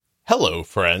Hello,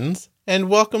 friends, and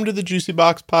welcome to the Juicy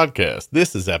Box Podcast.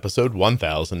 This is episode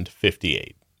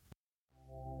 1058.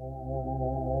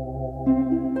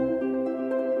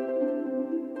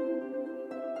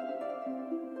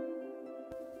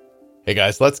 Hey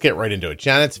guys, let's get right into it.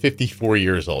 Janet's 54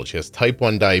 years old. She has type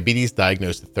 1 diabetes,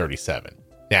 diagnosed at 37.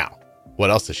 Now,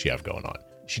 what else does she have going on?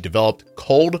 She developed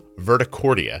cold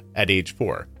verticordia at age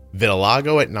 4,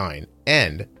 vitiligo at 9,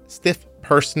 and stiff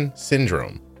person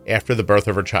syndrome after the birth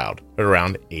of her child at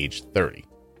around age 30.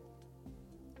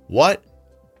 What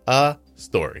a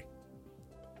story.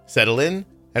 Settle in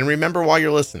and remember while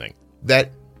you're listening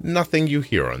that nothing you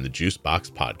hear on the Juice Box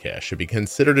Podcast should be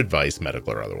considered advice,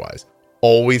 medical or otherwise.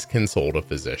 Always consult a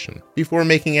physician before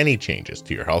making any changes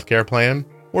to your healthcare plan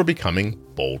or becoming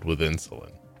bold with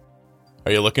insulin.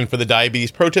 Are you looking for the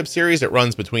Diabetes Pro Tip series? It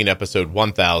runs between episode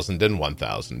 1000 and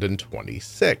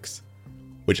 1026.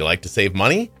 Would you like to save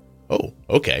money? Oh,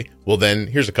 okay. Well then,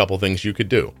 here's a couple things you could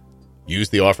do. Use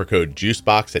the offer code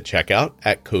JUICEBOX at checkout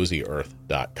at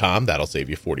CozyEarth.com. That'll save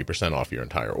you 40% off your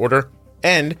entire order.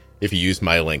 And if you use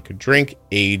my link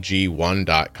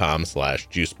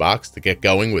drinkag1.com/juicebox to get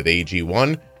going with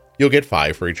AG1, you'll get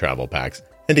 5 free travel packs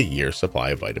and a year's supply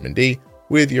of vitamin D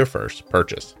with your first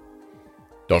purchase.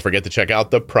 Don't forget to check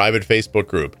out the private Facebook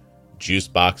group, Juice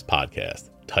Box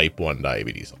Podcast, Type 1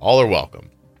 Diabetes. All are welcome.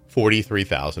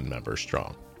 43,000 members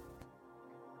strong.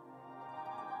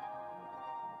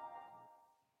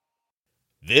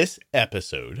 This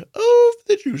episode of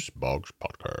the Juice Box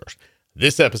Podcast.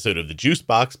 This episode of the Juice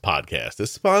Box Podcast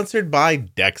is sponsored by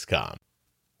Dexcom.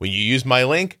 When you use my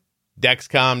link,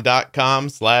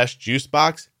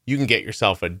 dexcom.com/juicebox, you can get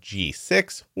yourself a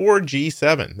G6 or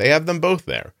G7. They have them both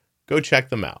there. Go check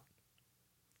them out.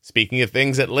 Speaking of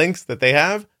things at links that they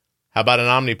have, how about an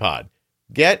Omnipod?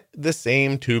 Get the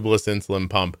same tubeless insulin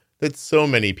pump that so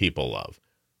many people love.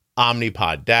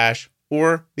 Omnipod Dash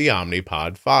or the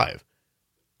Omnipod 5.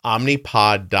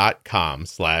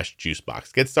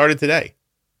 Omnipod.com/juicebox. Get started today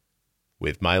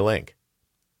with my link.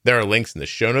 There are links in the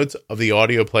show notes of the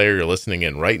audio player you're listening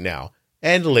in right now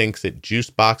and links at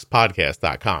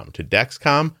juiceboxpodcast.com to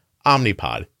Dexcom,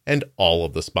 Omnipod, and all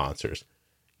of the sponsors.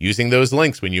 Using those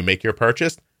links when you make your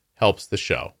purchase helps the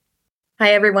show.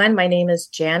 Hi, everyone. My name is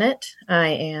Janet. I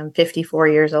am 54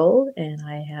 years old and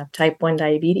I have type 1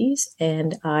 diabetes,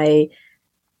 and I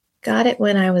got it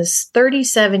when I was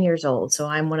 37 years old. So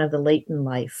I'm one of the late in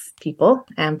life people.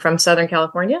 I'm from Southern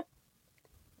California,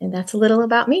 and that's a little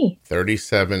about me.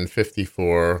 37,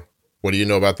 54. What do you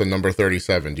know about the number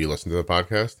 37? Do you listen to the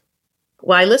podcast?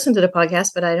 Well, I listen to the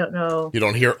podcast, but I don't know. You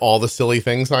don't hear all the silly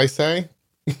things I say?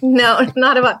 No,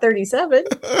 not about 37.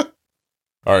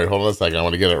 All right, hold on a second. I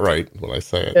want to get it right when I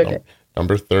say it. Okay.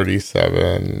 Number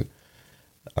 37.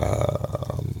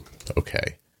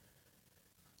 Okay.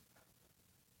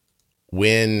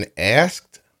 When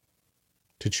asked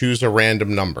to choose a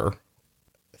random number,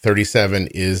 37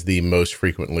 is the most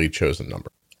frequently chosen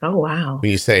number. Oh, wow. When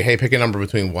you say, hey, pick a number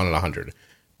between 1 and 100,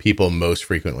 people most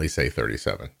frequently say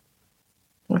 37.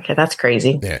 Okay, that's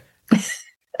crazy. Yeah.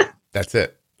 That's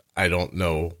it. I don't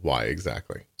know why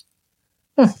exactly.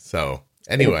 So,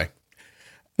 anyway.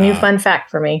 New fun fact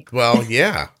for me. Well,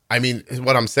 yeah. I mean,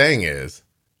 what I'm saying is,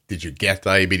 did you get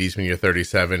diabetes when you're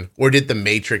 37, or did the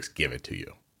Matrix give it to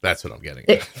you? That's what I'm getting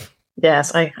at.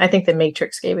 Yes, I think the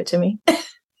Matrix gave it to me.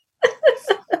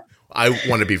 I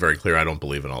want to be very clear. I don't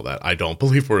believe in all that. I don't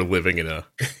believe we're living in a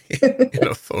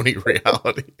phony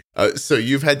reality. So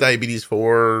you've had diabetes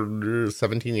for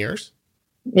 17 years?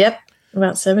 Yep,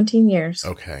 about 17 years.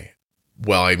 Okay.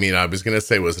 Well, I mean, I was going to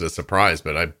say, was it a surprise?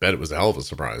 But I bet it was a hell of a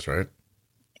surprise, right?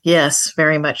 Yes,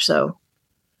 very much so.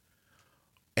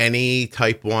 Any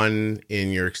type 1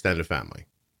 in your extended family?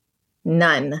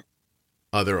 None.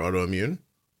 Other autoimmune?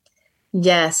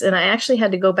 Yes, and I actually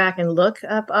had to go back and look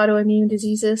up autoimmune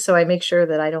diseases, so I make sure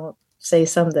that I don't say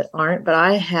some that aren't, but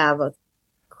I have a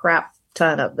crap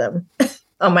ton of them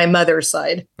on my mother's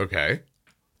side. Okay.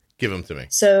 Give them to me.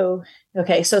 So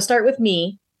start with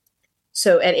me.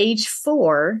 So at age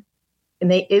 4,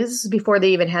 and it is before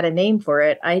they even had a name for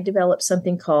it, I developed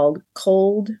something called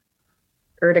cold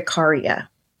urticaria.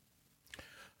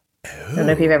 I don't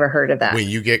know if you've ever heard of that. When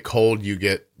you get cold, you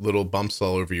get little bumps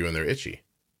all over you and they're itchy.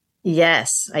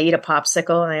 Yes. I ate a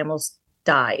popsicle and I almost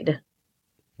died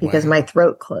because my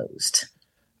throat closed.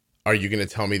 Are you going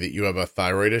to tell me that you have a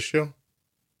thyroid issue?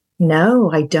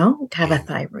 No, I don't have a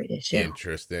thyroid issue.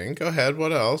 Interesting. Go ahead.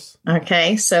 What else?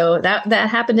 Okay. So that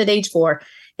happened at age 4.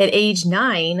 At age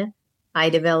 9, I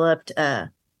developed, I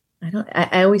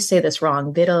always say this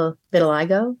wrong, vitiligo.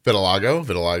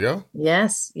 Vitiligo?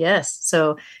 Yes.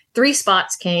 So 3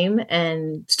 spots came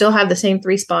and still have the same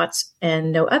 3 spots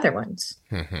and no other ones.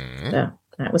 Mm-hmm. So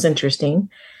that was interesting.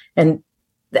 And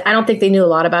I don't think they knew a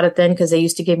lot about it then because they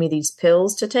used to give me these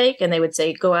pills to take and they would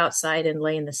say, go outside and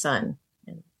lay in the sun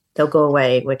and they'll go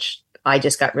away, which I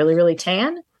just got really, really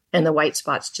tan and the white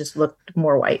spots just looked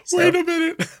more white. So. Wait a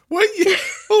minute. What year?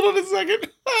 Hold on a second.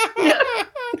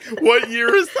 What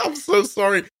year is I'm so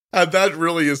sorry. That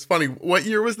really is funny. What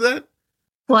year was that?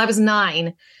 Well, I was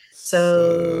 9.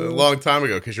 So a long time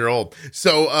ago because you're old.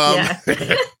 So yeah.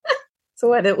 So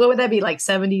what would that be, like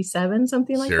 77,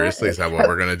 something like seriously, that? Is that what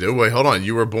we're going to do? Wait, hold on.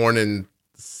 You were born in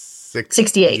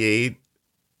 68.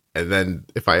 And then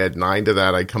if I add 9 to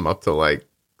that, I come up to like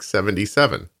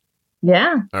 77.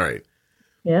 Yeah. All right.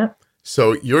 Yeah.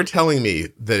 So you're telling me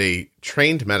that a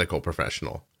trained medical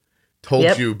professional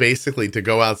told you basically to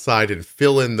go outside and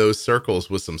fill in those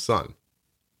circles with some sun.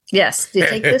 Yes, to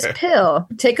take this pill,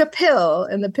 take a pill,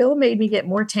 and the pill made me get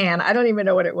more tan. I don't even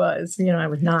know what it was. I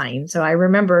was 9. So I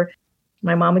remember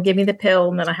my mom would give me the pill,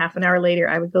 and then a half an hour later,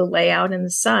 I would go lay out in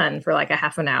the sun for like a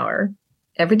half an hour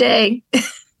every day.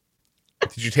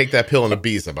 Did you take that pill in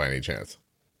Ibiza by any chance?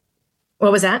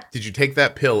 What was that? Did you take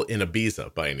that pill in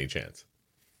Ibiza by any chance?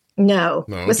 No.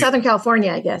 With Southern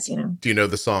California, I guess, Do you know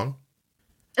the song?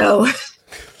 Oh,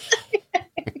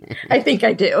 I think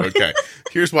I do. Okay.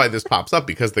 Here's why this pops up,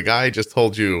 because the guy I just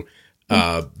told you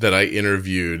that I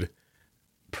interviewed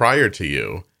prior to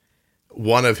you,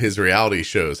 one of his reality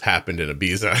shows happened in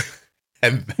Ibiza.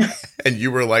 and you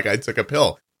were like, I took a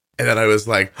pill. And then I was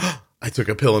like, oh, I took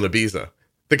a pill in Ibiza.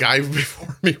 The guy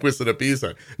before me was in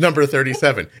Ibiza. Number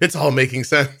 37. It's all making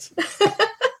sense.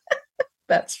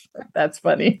 That's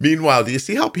funny. Meanwhile, do you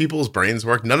see how people's brains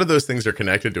work? None of those things are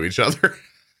connected to each other.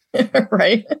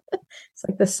 Right. It's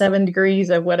like the 7 degrees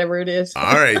of whatever it is.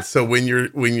 All right. So when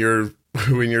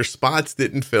your spots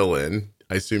didn't fill in,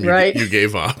 I assume you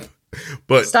gave up.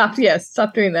 But stop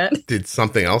doing that. Did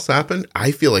something else happen?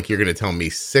 I feel like you're going to tell me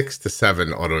 6 to 7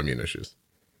 autoimmune issues.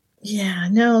 Yeah,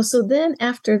 no. So then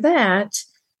after that,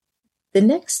 the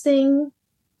next thing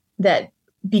that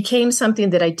became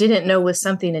something that I didn't know was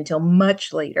something until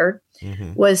much later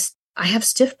was I have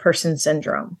stiff person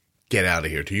syndrome. Get out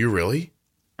of here. Do you really?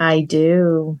 I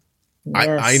do.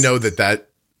 Yes. I know that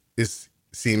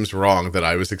seems wrong that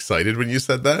I was excited when you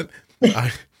said that.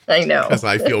 I know. Because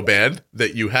I feel bad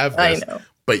that you have this. I know.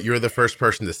 But you're the first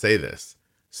person to say this.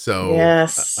 So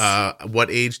yes. What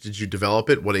age did you develop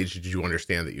it? What age did you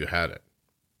understand that you had it?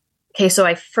 Okay, so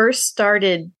I first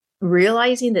started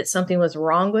realizing that something was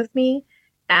wrong with me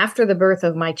after the birth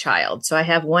of my child. So I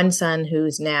have one son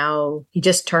who's he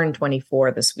just turned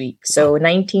 24 this week. So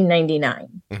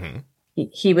 1999,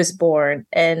 he was born.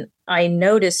 And I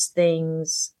noticed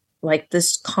things like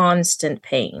this constant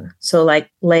pain. So like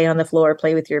lay on the floor,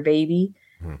 play with your baby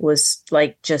was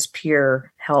like just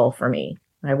pure hell for me.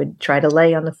 I would try to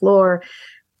lay on the floor.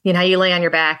 You know how you lay on your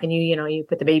back and you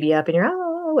put the baby up and you're,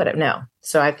 oh, whatever. No.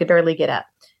 So I could barely get up.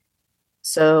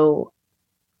 So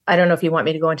I don't know if you want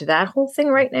me to go into that whole thing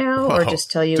right now or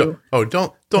just tell you.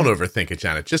 Don't overthink it,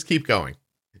 Janet. Just keep going.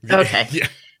 Okay. Yeah.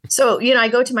 So, I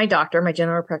go to my doctor, my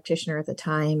general practitioner at the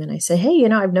time, and I say, hey,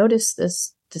 I've noticed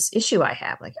this issue I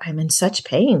have. Like, I'm in such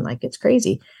pain. Like, it's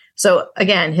crazy. So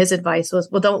again, his advice was,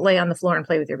 well, don't lay on the floor and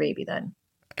play with your baby then.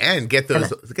 And get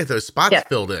those spots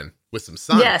filled in with some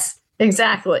sun. Yes,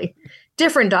 exactly.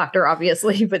 Different doctor,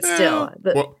 obviously, but still.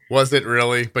 Was it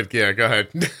really? But yeah, go ahead.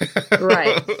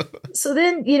 Right. So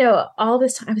then, all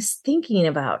this time I was thinking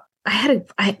about,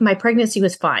 my pregnancy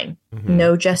was fine.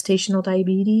 No gestational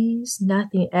diabetes,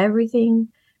 nothing, everything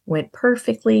went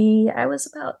perfectly. I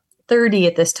was about 30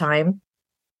 at this time,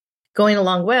 going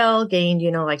along well, gained,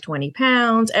 like 20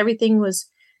 pounds. Everything was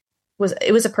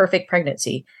a perfect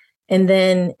pregnancy. And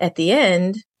then at the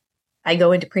end, I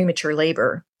go into premature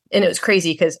labor. And it was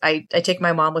crazy because I take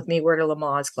my mom with me. We're at a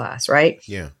Lamaze class, right?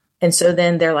 Yeah. And so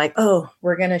then they're like, oh,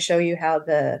 we're going to show you how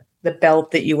the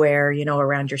belt that you wear,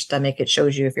 around your stomach, it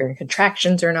shows you if you're in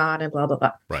contractions or not and blah, blah,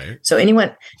 blah. Right. So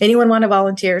anyone want to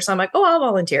volunteer? So I'm like, oh, I'll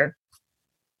volunteer.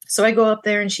 So I go up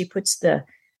there and she puts the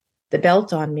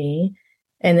belt on me.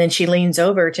 And then she leans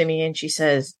over to me and she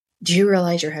says, do you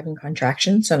realize you're having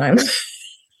contractions? And I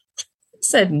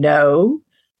said, no.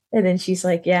 And then she's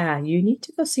like, yeah, you need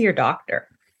to go see your doctor.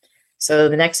 So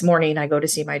the next morning I go to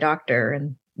see my doctor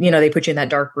and, they put you in that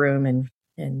dark room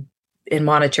and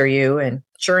monitor you. And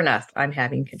sure enough, I'm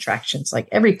having contractions like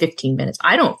every 15 minutes.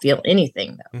 I don't feel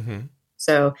anything though.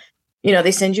 So,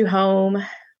 they send you home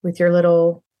with your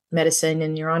little medicine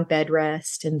and you're on bed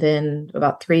rest. And then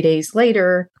about 3 days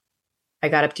later, I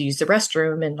got up to use the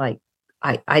restroom and like,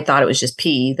 I thought it was just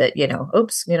pee that,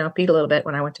 oops, peed a little bit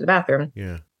when I went to the bathroom.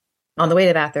 Yeah. on the way to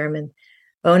the bathroom, and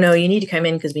oh no, you need to come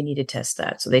in because we need to test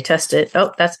that. So they test it.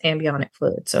 Oh, that's amniotic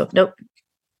fluid. So nope,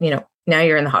 now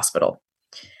you're in the hospital.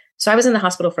 So I was in the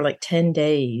hospital for like 10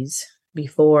 days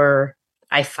before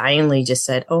I finally just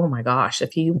said, oh my gosh,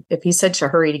 if he said to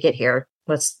hurry to get here,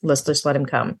 let's just let him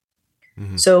come.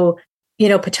 Mm-hmm. So,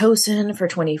 Pitocin for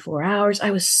 24 hours. I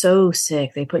was so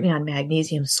sick. They put me on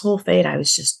magnesium sulfate.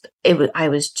 I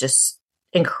was just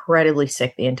incredibly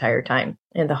sick the entire time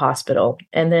in the hospital.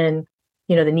 And then,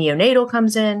 the neonatal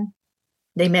comes in,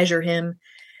 they measure him.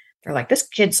 They're like, this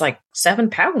kid's like 7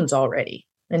 pounds already.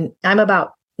 And I'm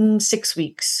about 6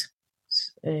 weeks,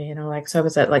 so I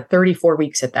was at like 34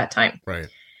 weeks at that time. Right.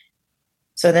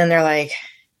 So then they're like,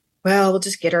 well, we'll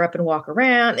just get her up and walk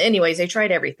around. Anyways, they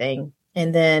tried everything.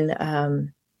 And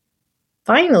then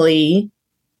finally,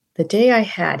 the day I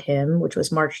had him, which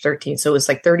was March 13th, so it was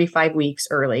like 35 weeks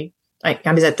early. I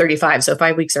was at 35, so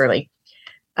 5 weeks early.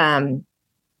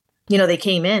 They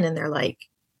came in and they're like,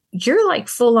 you're like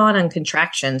full on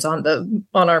contractions on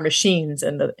our machines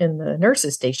in the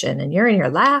nurses station, and you're in here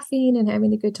laughing and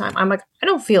having a good time. I'm like, I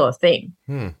don't feel a thing.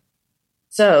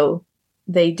 So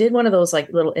they did one of those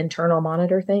like little internal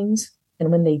monitor things,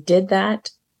 and when they did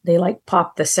that, they like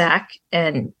popped the sac,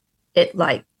 and it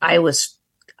like I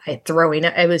had throwing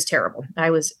up. It was terrible.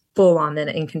 I was full on then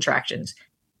in contractions,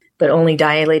 but only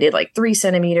dilated like 3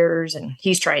 centimeters, and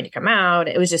he's trying to come out.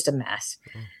 It was just a mess.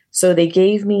 So they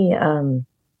gave me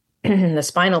the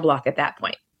spinal block at that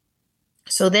point.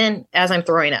 So then as I'm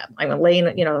throwing up, I'm laying,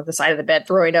 the side of the bed,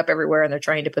 throwing up everywhere, and they're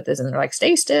trying to put this in. They're like,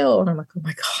 stay still. And I'm like, oh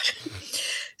my God.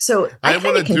 So I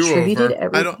want to do over.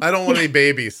 I don't want any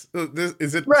babies.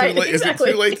 Is it right, too late? Exactly.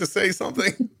 Is it too late to say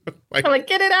something? I'm like,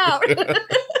 get it out.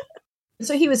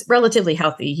 So he was relatively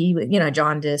healthy. He,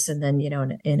 jaundice, and then,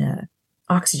 in a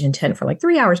oxygen tent for like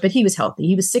 3 hours, but he was healthy.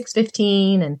 He was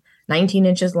 6'15" and 19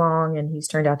 inches long, and he's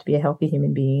turned out to be a healthy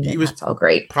human being. He was that's all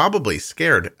great. Probably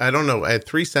scared. I don't know. I had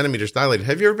 3 centimeters dilated.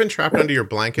 Have you ever been trapped under your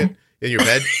blanket in your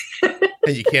bed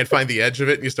and you can't find the edge of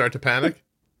it and you start to panic?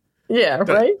 Yeah,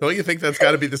 right. Don't you think that's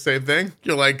got to be the same thing?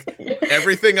 You're like,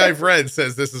 everything I've read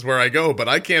says this is where I go, but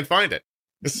I can't find it.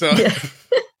 So, yeah.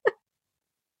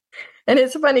 And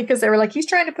it's funny because they were like, he's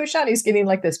trying to push out. He's getting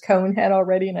like this cone head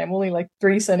already, and I'm only like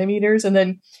 3 centimeters. And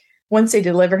then once they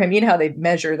deliver him, you know how they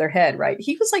measure their head, right?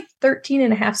 He was like 13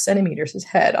 and a half centimeters, his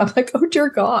head. I'm like, oh, dear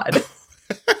God.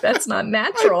 That's not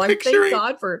natural. I'm thank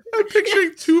God for. I'm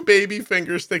picturing 2 baby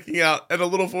fingers sticking out and a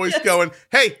little voice going,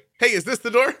 hey, is this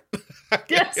the door?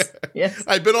 Yes.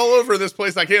 I've been all over this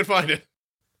place. I can't find it.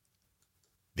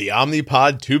 The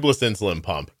Omnipod tubeless insulin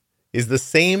pump is the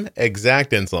same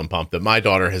exact insulin pump that my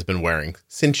daughter has been wearing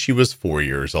since she was 4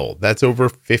 years old. That's over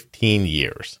 15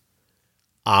 years.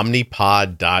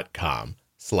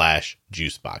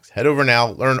 Omnipod.com/juicebox. Head over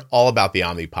now, learn all about the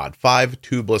Omnipod 5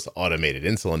 tubeless automated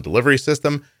insulin delivery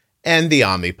system and the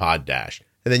Omnipod Dash,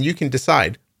 and then you can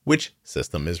decide which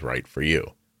system is right for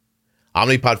you.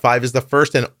 Omnipod 5 is the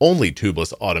first and only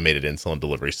tubeless automated insulin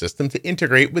delivery system to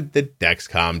integrate with the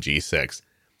Dexcom G6,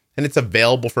 and it's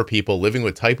available for people living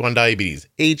with type 1 diabetes,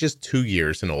 ages 2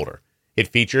 years and older. It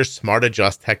features Smart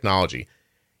Adjust technology,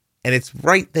 and it's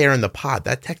right there in the pod.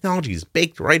 That technology is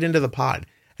baked right into the pod,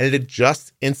 and it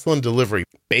adjusts insulin delivery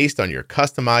based on your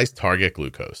customized target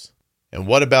glucose. And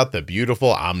what about the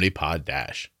beautiful Omnipod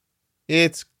Dash?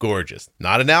 It's gorgeous.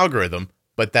 Not an algorithm,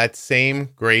 but that same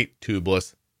great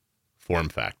tubeless form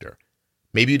factor.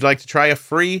 Maybe you'd like to try a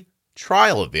free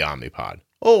trial of the Omnipod.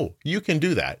 Oh, you can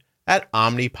do that at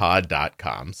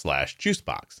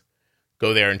omnipod.com/juicebox.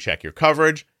 Go there and check your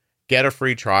coverage, get a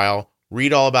free trial,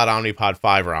 read all about Omnipod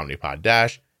 5 or Omnipod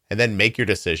Dash, and then make your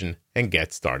decision and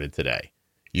get started today.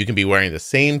 You can be wearing the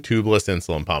same tubeless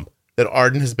insulin pump that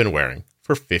Arden has been wearing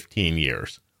for 15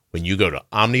 years when you go to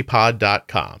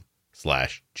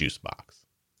omnipod.com/juicebox.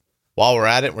 While we're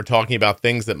at it, we're talking about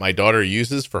things that my daughter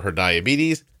uses for her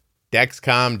diabetes,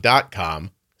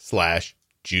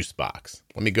 dexcom.com/juicebox.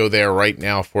 Let me go there right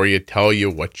now for you, tell you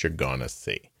what you're going to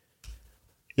see.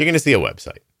 You're going to see a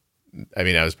website. I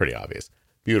mean, that was pretty obvious.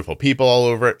 Beautiful people all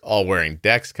over it, all wearing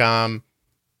Dexcom,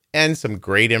 and some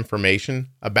great information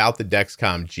about the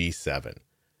Dexcom G7.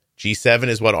 G7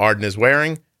 is what Arden is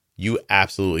wearing. You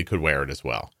absolutely could wear it as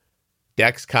well.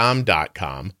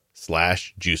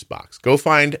 Dexcom.com/juicebox. Go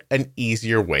find an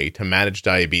easier way to manage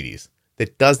diabetes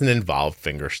that doesn't involve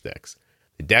finger sticks.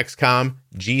 The Dexcom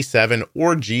G7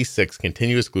 or G6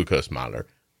 continuous glucose monitor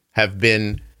have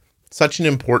been such an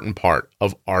important part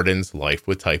of Arden's life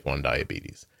with type 1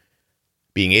 diabetes.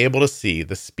 Being able to see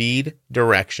the speed,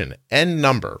 direction, and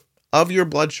number of your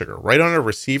blood sugar right on a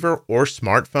receiver or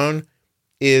smartphone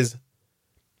it's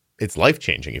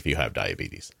life-changing if you have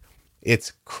diabetes.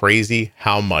 It's crazy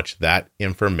how much that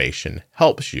information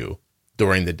helps you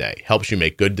during the day, helps you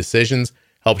make good decisions,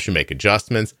 helps you make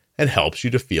adjustments, and helps you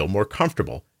to feel more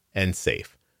comfortable and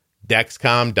safe.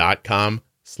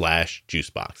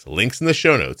 Dexcom.com/juicebox. Links in the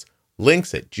show notes.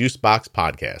 Links at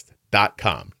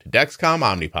juiceboxpodcast.com to Dexcom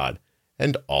Omnipod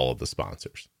and all of the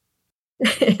sponsors.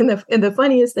 And the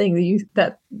funniest thing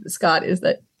that Scott, is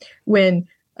that when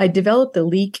I developed the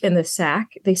leak in the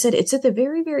sac, they said it's at the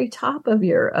very, very top of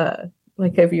your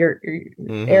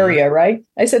area, right?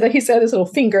 I said that he said his little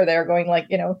finger there going like,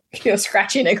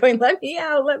 scratching it, going, let me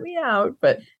out.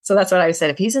 But so that's what I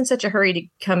said. If he's in such a hurry to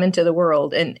come into the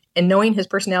world and knowing his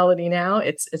personality now,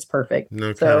 it's perfect.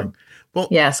 Okay. So, well,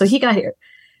 yeah, so he got here.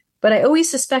 But I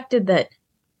always suspected that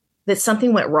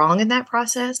something went wrong in that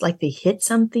process. Like they hit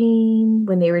something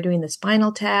when they were doing the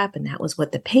spinal tap, and that was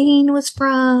what the pain was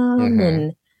from. Mm-hmm.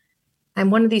 And I'm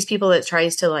one of these people that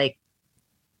tries to like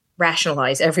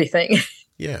rationalize everything.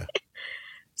 Yeah.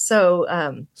 So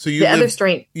other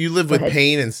strain. You live with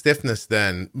pain and stiffness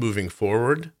then moving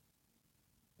forward?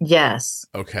 Yes.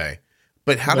 Okay.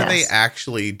 But how do they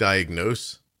actually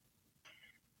diagnose?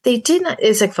 They did not.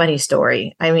 It's a funny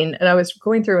story. I mean, and I was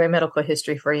going through my medical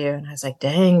history for you, and I was like,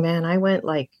 dang, man, I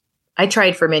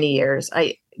tried for many years.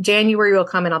 January will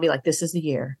come and I'll be like, this is the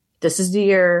year. This is the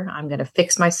year. I'm going to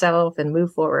fix myself and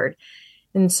move forward.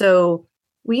 And so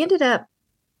we ended up,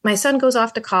 my son goes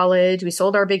off to college. We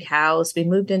sold our big house. We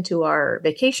moved into our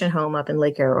vacation home up in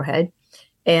Lake Arrowhead.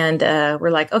 And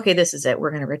we're like, okay, this is it. We're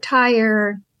going to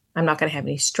retire. I'm not going to have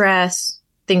any stress.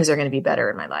 Things are going to be better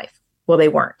in my life. Well, they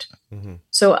weren't. Mm-hmm.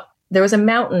 So there was a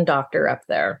mountain doctor up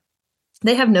there.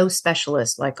 They have no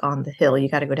specialist like on the hill. You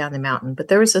got to go down the mountain. But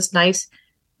there was this nice,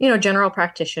 general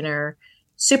practitioner,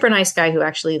 super nice guy who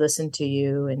actually listened to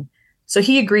you. And so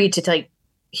he agreed to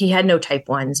he had no type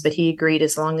 1s, but he agreed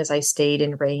as long as I stayed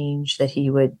in range that he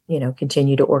would,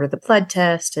 continue to order the blood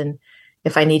test. And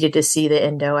if I needed to see the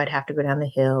endo, I'd have to go down the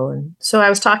hill. And so I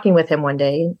was talking with him one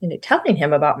day and telling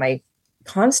him about my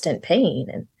constant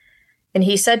pain. And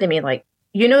he said to me, like,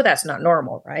 that's not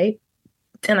normal, right?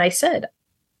 And I said,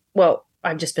 well,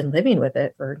 I've just been living with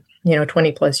it for,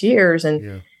 20 plus years.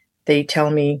 And they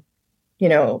tell me,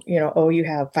 oh, you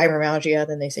have fibromyalgia.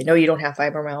 Then they say, no, you don't have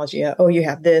fibromyalgia. Oh, you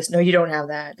have this. No, you don't have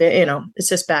that. It's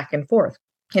just back and forth.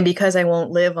 And because I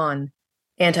won't live on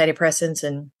antidepressants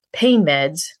and pain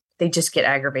meds, they just get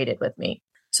aggravated with me.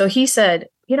 So he said,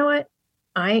 you know what?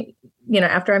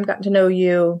 After I've gotten to know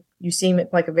you, you seem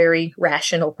like a very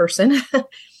rational person.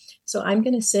 So I'm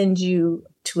going to send you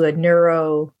to a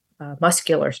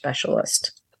neuromuscular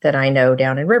specialist that I know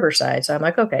down in Riverside. So I'm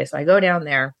like, okay. So I go down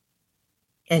there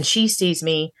and she sees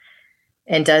me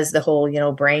and does the whole,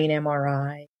 brain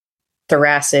MRI,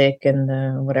 thoracic and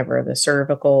the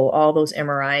cervical, all those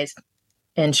MRIs.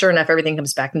 And sure enough, everything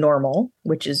comes back normal,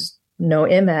 which is no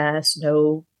MS,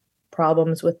 no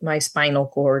problems with my spinal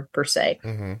cord per se.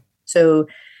 Mm-hmm. So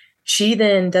she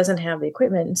then doesn't have the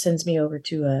equipment and sends me over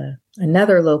to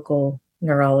another local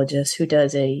neurologist who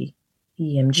does a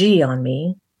EMG on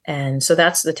me. And so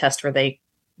that's the test where they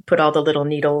put all the little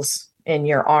needles in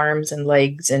your arms and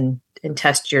legs and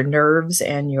test your nerves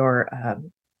and your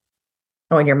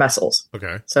muscles.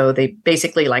 Okay. So they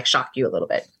basically like shock you a little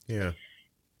bit. Yeah.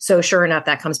 So sure enough,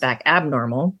 that comes back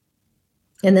abnormal.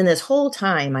 And then this whole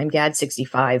time I'm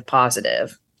GAD65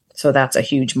 positive. So that's a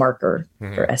huge marker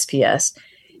for SPS.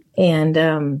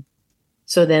 And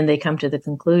so then they come to the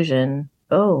conclusion,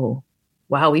 oh,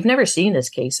 wow, we've never seen this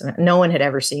case. No one had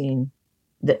ever seen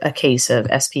a case of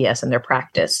SPS in their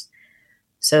practice.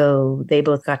 So they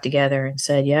both got together and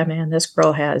said, yeah, man, this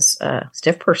girl has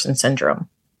stiff person syndrome.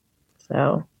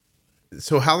 So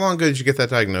how long ago did you get that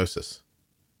diagnosis?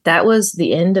 That was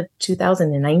the end of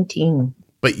 2019.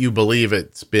 But you believe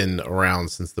it's been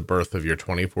around since the birth of your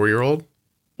 24-year-old?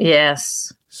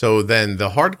 Yes. So then the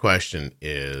hard question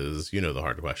is, the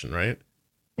hard question, right?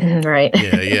 Right.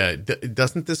 Yeah.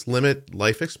 Doesn't this limit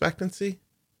life expectancy?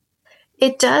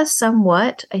 It does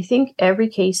somewhat. I think every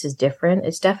case is different.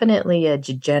 It's definitely a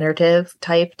degenerative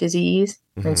type disease.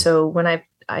 Mm-hmm. And so when I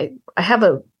have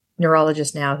a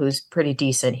neurologist now who's pretty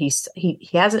decent. He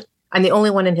hasn't, I'm the only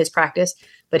one in his practice,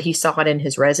 but he saw it in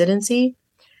his residency.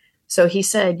 So he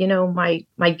said,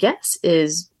 my guess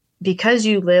is because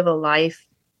you live a life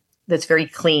that's very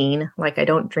clean, like I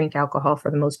don't drink alcohol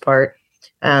for the most part,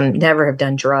 never have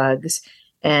done drugs,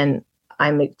 and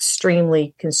I'm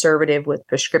extremely conservative with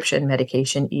prescription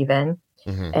medication even.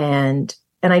 Mm-hmm. And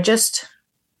I just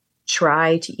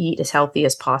try to eat as healthy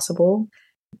as possible.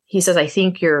 He says, I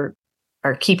think are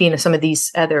keeping some of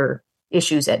these other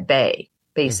issues at bay,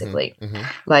 basically. Mm-hmm. Mm-hmm.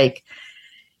 Like,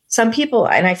 some people,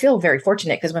 and I feel very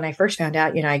fortunate because when I first found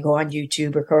out, I go on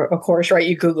YouTube, or of course, right,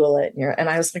 you Google it, and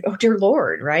I was like, oh dear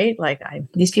Lord, right? Like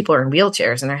these people are in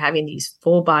wheelchairs and they're having these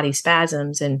full body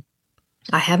spasms, and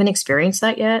I haven't experienced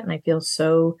that yet. And I feel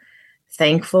so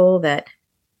thankful that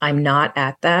I'm not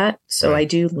at that. So Right. I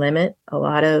do limit a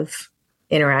lot of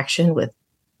interaction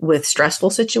with stressful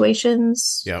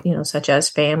situations, Yep. such as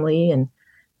family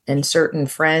and certain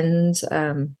friends.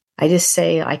 I just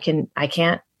say I can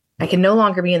no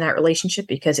longer be in that relationship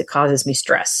because it causes me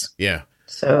stress. Yeah.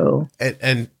 So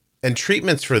And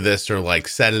treatments for this are like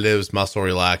sedatives, muscle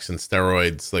relaxant,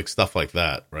 steroids, like stuff like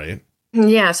that, right?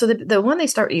 yeah, so the one they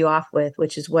start you off with,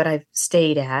 which is what I've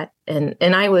stayed at, and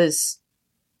I was,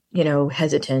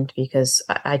 hesitant because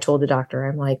I told the doctor,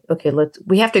 I'm like, okay,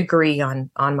 we have to agree on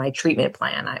my treatment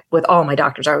plan. With all my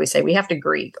doctors, I always say we have to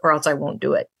agree or else I won't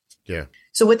do it. Yeah.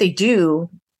 So what they do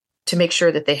to make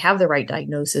sure that they have the right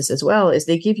diagnosis as well is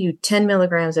they give you 10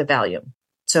 milligrams of Valium.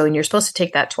 So, and you're supposed to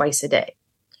take that twice a day.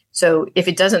 So if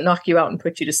it doesn't knock you out and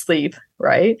put you to sleep,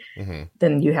 right, Mm-hmm.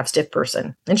 then you have stiff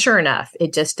person. And sure enough,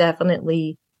 it just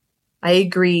definitely, I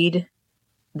agreed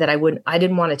that I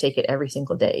didn't want to take it every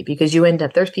single day because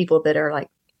there's people that are like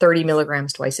 30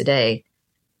 milligrams twice a day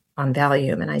on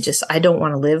Valium. And I don't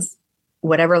want to live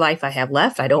whatever life I have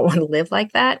left. I don't want to live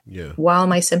like that while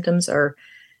my symptoms are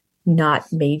not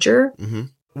major. Mm-hmm.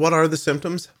 What are the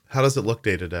symptoms? How does it look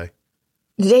day to day?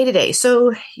 Day to day.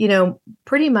 So,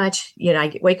 pretty much,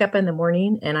 I wake up in the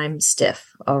morning and I'm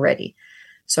stiff already.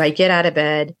 So I get out of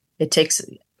bed. It takes,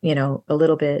 a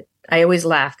little bit. I always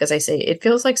laugh because I say it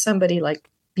feels like somebody like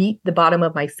beat the bottom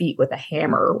of my feet with a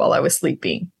hammer while I was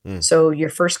sleeping. So your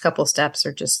first couple steps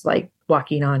are just like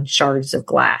walking on shards of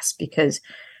glass because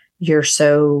you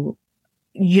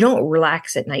don't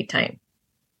relax at nighttime.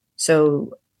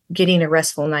 So getting a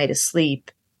restful night of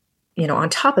sleep, on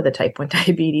top of the type 1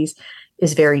 diabetes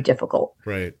is very difficult.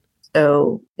 Right.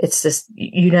 So it's just,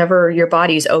 your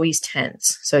body's always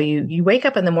tense. So you wake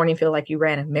up in the morning, feel like you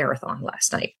ran a marathon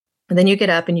last night. And then you get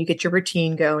up and you get your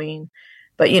routine going.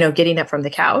 But, getting up from the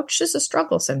couch is a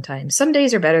struggle sometimes. Some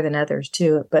days are better than others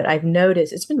too. But I've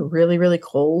noticed it's been really, really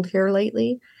cold here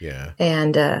lately. Yeah.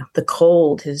 And the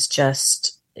cold it's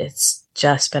just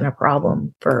been a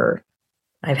problem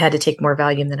I've had to take more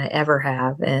Valium than I ever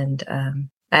have. And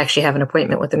I actually have an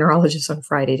appointment with a neurologist on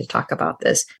Friday to talk about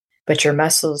this. But your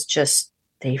muscles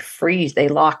they freeze, they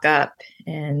lock up.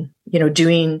 And,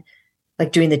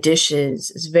 doing the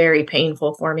dishes is very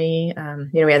painful for me.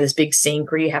 We have this big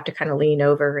sink where you have to kind of lean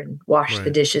over and wash the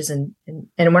dishes. And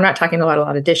we're not talking a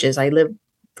lot of dishes. I live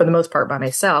for the most part by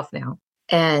myself now.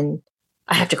 And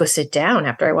I have to go sit down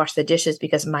after I wash the dishes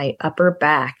because my upper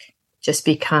back just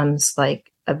becomes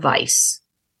like a vice.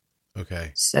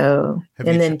 Okay. So,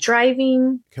 then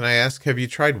driving. Can I ask, have you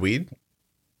tried weed?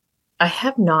 I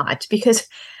have not because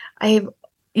I've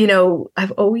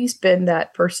always been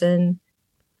that person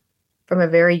from a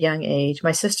very young age.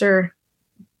 My sister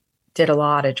did a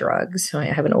lot of drugs. So I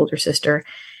have an older sister.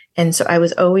 And so I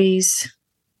was always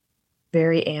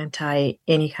very anti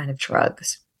any kind of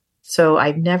drugs. So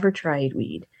I've never tried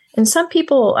weed. And some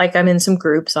people, like I'm in some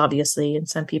groups, obviously, and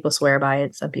some people swear by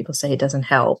it. Some people say it doesn't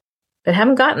help, but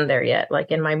haven't gotten there yet.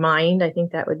 Like in my mind, I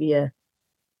think that would be a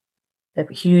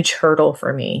huge hurdle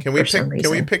for me. Can we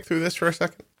pick through this for a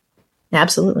second?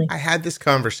 Absolutely. I had this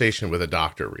conversation with a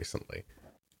doctor recently.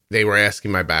 They were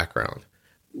asking my background.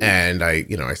 And I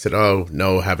said, oh,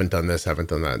 no, haven't done this, haven't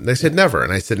done that. And they said, never.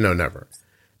 And I said, no, never.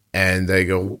 And they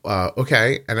go,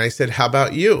 okay. And I said, how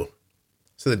about you?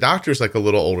 So the doctor's like a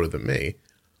little older than me.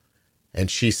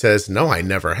 And she says, no, I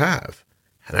never have.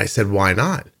 And I said, why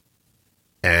not?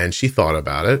 And she thought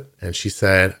about it. And she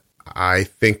said, I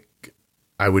think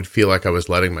I would feel like I was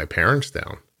letting my parents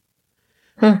down.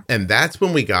 And that's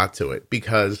when we got to it,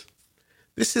 because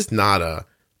this is not a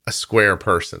square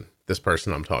person, this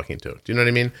person I'm talking to. Do you know what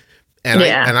I mean? And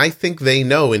I think they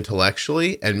know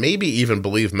intellectually and maybe even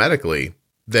believe medically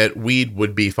that weed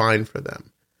would be fine for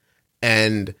them.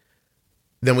 And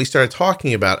then we started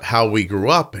talking about how we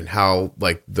grew up and how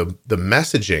like the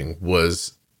messaging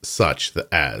was such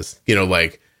that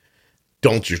like,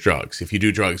 don't do drugs. If you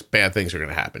do drugs, bad things are going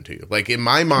to happen to you. Like in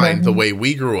my mind, the way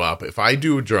we grew up, if I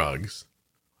do drugs,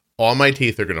 all my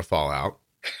teeth are going to fall out.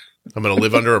 I'm going to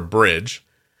live under a bridge,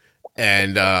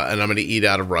 and I'm going to eat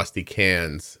out of rusty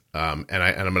cans. And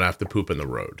I'm going to have to poop in the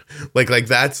road. Like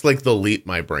that's like the leap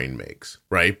my brain makes,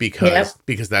 right? Because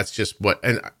that's just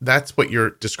that's what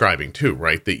you're describing too,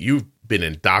 right? That you've been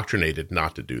indoctrinated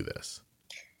not to do this.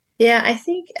 Yeah, I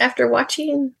think after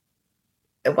watching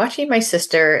my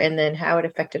sister and then how it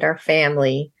affected our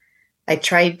family,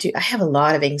 I have a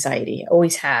lot of anxiety,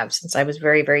 always have since I was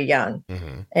very, very young.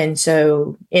 Hmm. And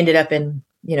so ended up in,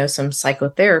 some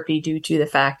psychotherapy due to the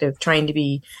fact of trying to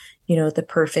be, the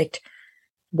perfect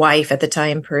wife at the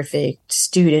time, perfect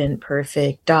student,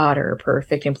 perfect daughter,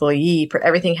 perfect employee.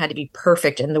 Everything had to be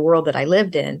perfect in the world that I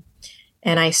lived in.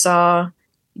 And I saw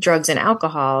drugs and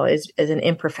alcohol as an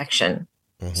imperfection.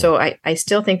 Hmm. So I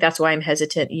still think that's why I'm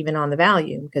hesitant even on the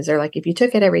Valium, because they're like, if you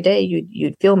took it every day,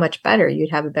 you'd feel much better.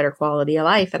 You'd have a better quality of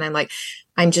life. And I'm like,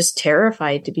 I'm just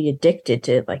terrified to be addicted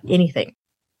to like anything,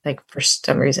 like for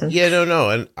some reason. Yeah, no.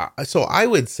 And so I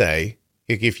would say,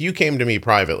 if you came to me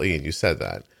privately and you said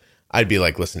that, I'd be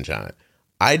like, listen, Janet,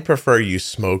 I'd prefer you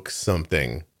smoke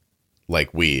something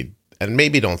like weed, and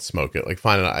maybe don't smoke it. Like,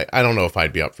 fine, I don't know if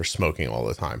I'd be up for smoking all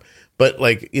the time, but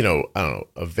like, I don't know,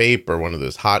 a vape or one of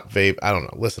those hot vape. I don't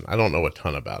know. Listen, I don't know a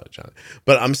ton about it, Janet,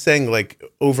 but I'm saying like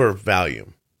over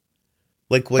Valium.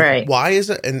 Like Right. why is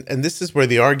it? And this is where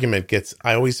the argument gets,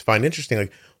 I always find interesting.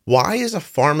 Like, why is a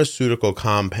pharmaceutical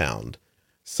compound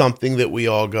something that we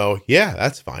all go, yeah,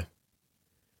 that's fine.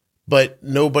 But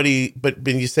nobody, but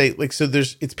when you say like, so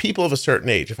it's people of a certain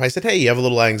age. If I said, hey, you have a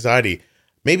little anxiety,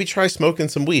 maybe try smoking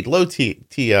some weed, low what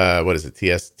is it?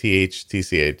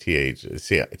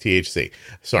 THC.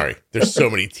 Sorry. There's so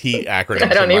many T acronyms.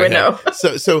 I don't even know.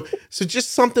 So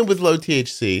just something with low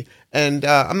THC. And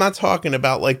I'm not talking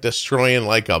about like destroying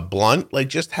like a blunt, like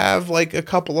just have like a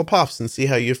couple of puffs and see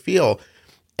how you feel.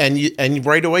 And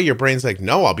right away your brain's like,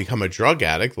 no, I'll become a drug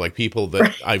addict like people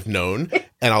that I've known,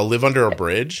 and I'll live under a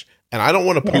bridge, and I don't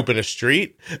want to poop in a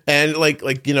street, and like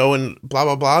and blah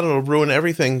blah blah, it'll ruin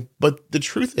everything. But the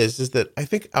truth is that I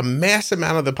think a mass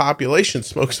amount of the population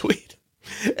smokes weed.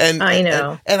 And I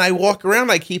know. And I walk around,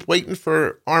 I keep waiting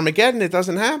for Armageddon, it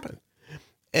doesn't happen.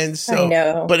 And so I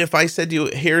know. but if I said to you,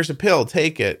 here's a pill,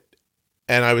 take it,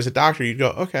 and I was a doctor, you'd go,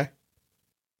 okay.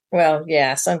 Well,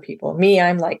 yeah, some people. Me,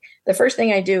 I'm like, the first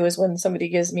thing I do is when somebody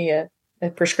gives me a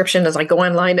prescription, is I go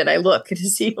online and I look to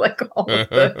see like all of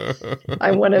the,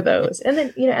 I'm one of those. And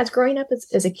then, as growing up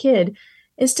as a kid,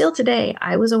 and still today,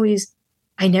 I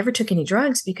never took any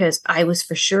drugs because I was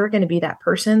for sure going to be that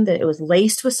person that it was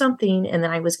laced with something. And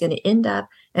then I was going to end up,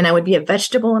 and I would be a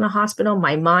vegetable in a hospital.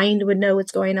 My mind would know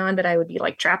what's going on, but I would be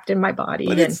like trapped in my body.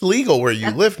 But it's legal where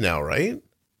you live now, right?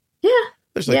 Yeah.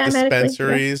 There's like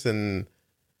dispensaries and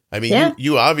I mean,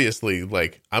 you obviously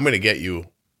like, I'm going to get you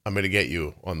on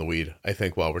the weed, I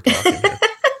think, while we're talking here.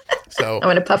 So I'm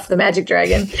going to puff the magic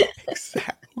dragon.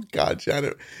 Exactly. Oh, God,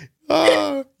 Janet.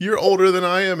 You're older than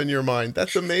I am in your mind.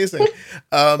 That's amazing.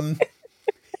 I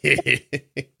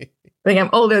think I'm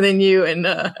older than you in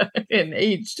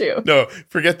age too. No,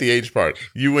 forget the age part.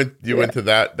 You went to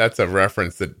that. That's a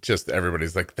reference that just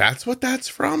everybody's like, that's what that's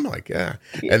from? Like, yeah.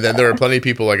 And then there are plenty of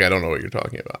people like, I don't know what you're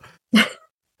talking about.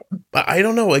 But I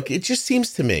don't know. Like, it just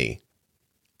seems to me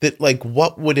that, like,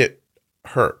 what would it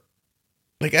hurt?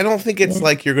 Like, I don't think it's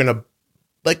like you're going to,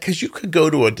 like, because you could go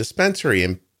to a dispensary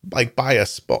and, like, buy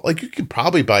like, you could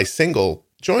probably buy single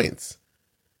joints.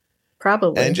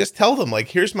 Probably. And just tell them, like,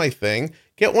 here's my thing.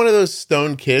 Get one of those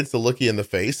stoned kids to look you in the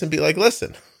face and be like,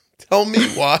 listen, tell me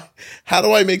why. How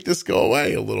do I make this go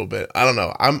away a little bit? I don't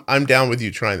know. I'm down with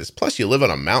you trying this. Plus, you live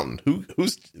on a mountain.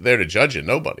 Who's there to judge you?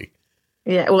 Nobody.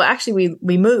 Yeah, well, actually,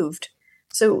 we moved.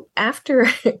 So after,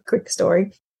 quick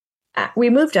story,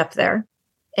 we moved up there,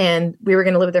 and we were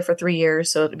going to live there for 3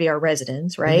 years, so it'd be our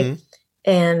residence, right? Mm-hmm.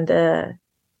 And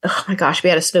oh my gosh, we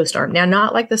had a snowstorm. Now,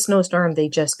 not like the snowstorm they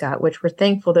just got, which we're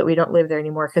thankful that we don't live there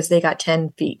anymore because they got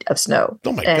 10 feet of snow.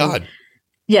 Oh my God!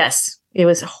 Yes, it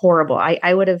was horrible.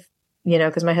 I would have,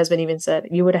 because my husband even said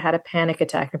you would have had a panic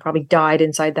attack and probably died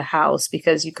inside the house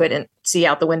because you couldn't see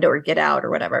out the window or get out or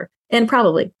whatever, and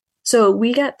probably. So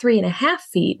we got 3.5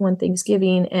 feet one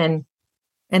Thanksgiving, and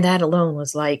that alone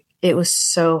was like, it was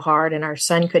so hard, and our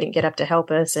son couldn't get up to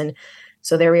help us. And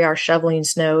so there we are shoveling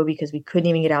snow because we couldn't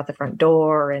even get out the front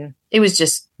door. And it was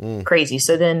just crazy.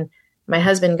 So then my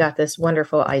husband got this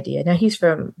wonderful idea. Now he's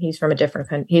from a different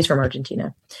country. He's from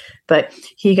Argentina, but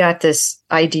he got this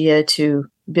idea to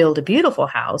build a beautiful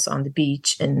house on the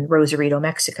beach in Rosarito,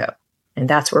 Mexico. And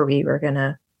that's where we were going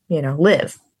to,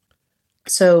 live.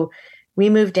 So we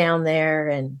moved down there,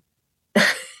 and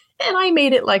and I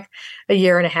made it like a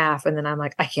year and a half. And then I'm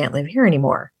like, I can't live here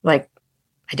anymore. Like,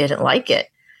 I didn't like it.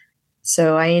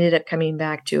 So I ended up coming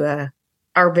back to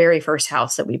our very first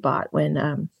house that we bought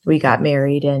when we got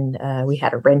married, and we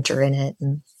had a renter in it.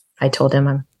 And I told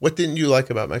him, what didn't you like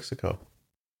about Mexico?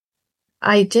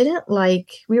 I didn't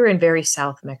like, we were in very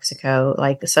South Mexico,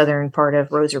 like the southern part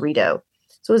of Rosarito.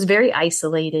 So it was very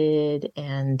isolated,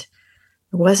 and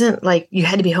it wasn't like you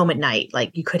had to be home at night.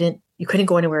 Like you couldn't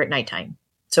go anywhere at nighttime.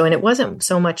 So, and it wasn't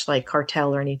so much like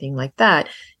cartel or anything like that.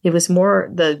 It was more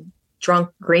the drunk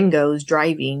gringos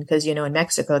driving because, you know, in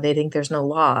Mexico, they think there's no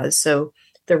laws. So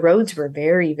the roads were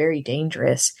very, very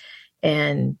dangerous.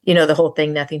 And, you know, the whole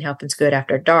thing, nothing happens good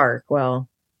after dark. Well,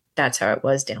 that's how it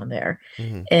was down there.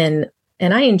 Mm-hmm.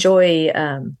 And I enjoy,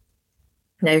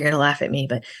 now you're going to laugh at me,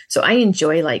 but so I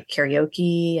enjoy like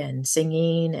karaoke and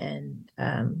singing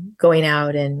and going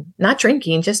out and not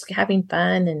drinking, just having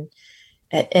fun.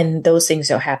 And those things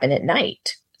don't happen at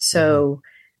night. So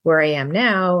where I am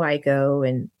now, I go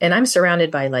and I'm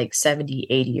surrounded by like 70,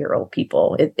 80-year-old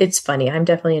people. It's funny. I'm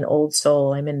definitely an old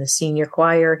soul. I'm in the senior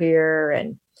choir here.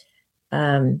 And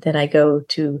then I go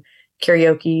to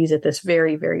karaoke's at this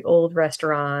very, very old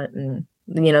restaurant. And,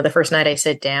 you know, the first night I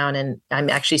sit down and I'm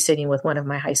actually sitting with one of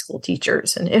my high school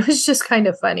teachers. And it was just kind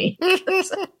of funny.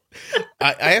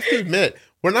 I have to admit,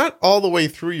 we're not all the way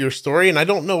through your story, and I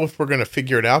don't know if we're going to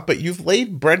figure it out, but you've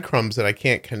laid breadcrumbs that I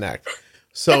can't connect.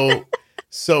 So,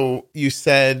 so you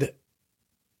said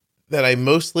that I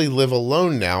mostly live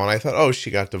alone now, and I thought, oh,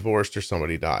 she got divorced or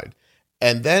somebody died.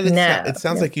 And then it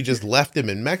sounds like you just left him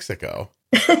in Mexico.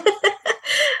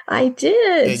 I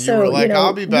did. And you were like, you know,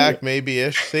 I'll be back,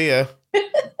 maybe-ish. See ya.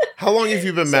 How long have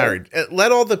you been married? Let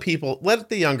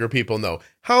the younger people know.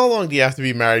 How long do you have to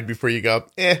be married before you go,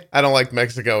 I don't like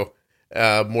Mexico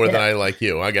more than I like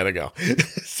you. I got to go.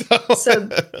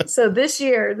 So this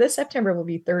September will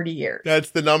be 30 years.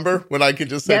 That's the number when I could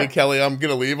just say to Kelly, I'm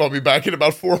going to leave. I'll be back in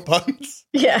about 4 months.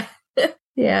 Yeah.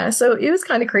 Yeah. So it was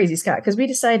kind of crazy, Scott, because we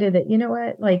decided that, you know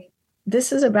what, like,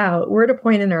 we're at a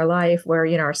point in our life where,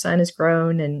 you know, our son has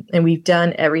grown and we've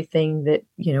done everything that,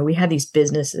 you know, we had these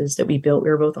businesses that we built. We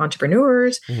were both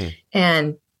entrepreneurs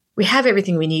and we have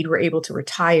everything we need. We're able to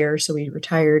retire. So we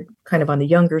retired kind of on the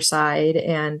younger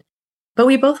side but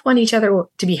we both want each other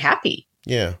to be happy.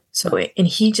 Yeah. So, and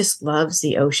he just loves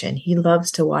the ocean. He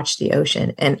loves to watch the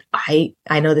ocean. And I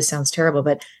know this sounds terrible,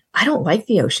 but I don't like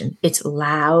the ocean. It's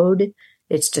loud.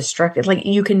 It's destructive. Like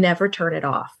you can never turn it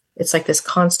off. It's like this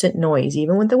constant noise,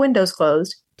 even when the window's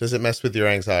closed. Does it mess with your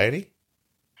anxiety?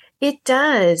 It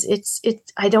does.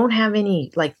 I don't have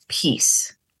any like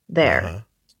peace there.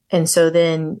 And so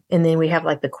then we have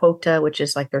like the Quota, which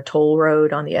is like their toll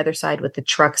road on the other side with the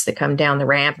trucks that come down the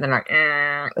ramp and they're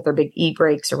like, with their big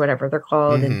e-brakes or whatever they're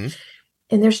called. And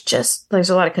there's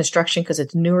a lot of construction because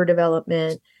it's newer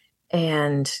development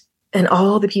and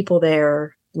all the people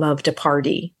there love to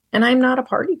party. And I'm not a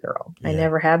party girl. Yeah. I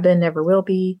never have been, never will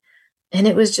be. And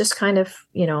it was just kind of,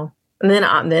 you know, and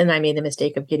then I made the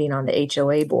mistake of getting on the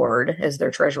HOA board as their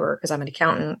treasurer because I'm an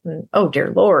accountant. And, oh, dear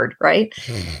Lord, right?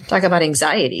 Talk about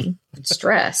anxiety and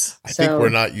stress. I think we're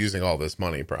not using all this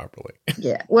money properly.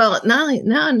 Yeah. Well,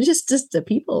 not just the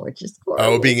people are just horrible.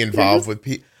 Oh, being involved with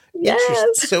people.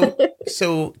 Yes.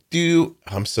 So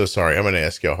I'm so sorry. I'm going to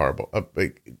ask you a horrible,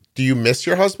 do you miss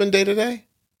your husband day to day?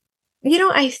 You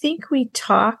know, I think we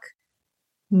talk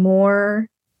more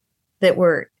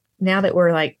now that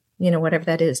we're like, you know, whatever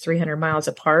that is, 300 miles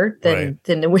apart than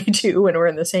we do when we're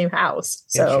in the same house.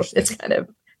 So it's kind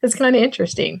of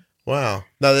interesting. Wow.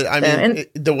 Now that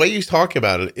the way you talk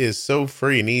about it is so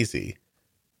free and easy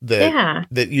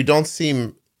that you don't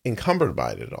seem encumbered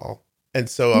by it at all. And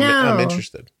so I'm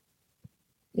interested.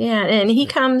 Yeah. And he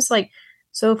comes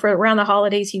so for around the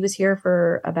holidays, he was here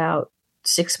for about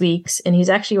 6 weeks and he's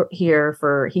actually here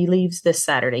he leaves this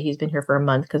Saturday. He's been here for a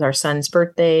month because our son's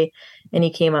birthday and he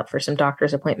came up for some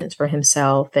doctor's appointments for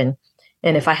himself. And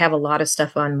if I have a lot of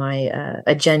stuff on my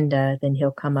agenda, then he'll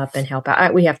come up and help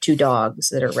out. We have 2 dogs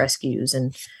that are rescues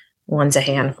and one's a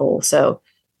handful. So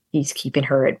he's keeping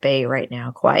her at bay right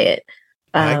now, quiet.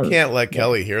 I can't let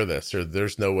Kelly hear this or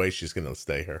there's no way she's going to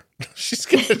stay here. she's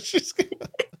gonna.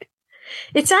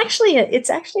 It's actually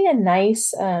a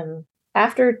nice,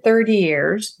 after 30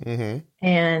 years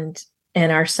and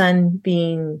our son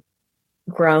being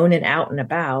grown and out and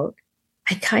about,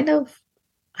 I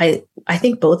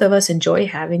think both of us enjoy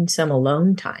having some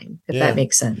alone time, if that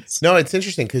makes sense. No, it's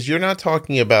interesting because you're not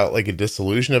talking about like a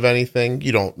dissolution of anything.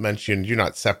 You don't mention you're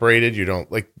not separated. You don't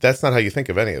that's not how you think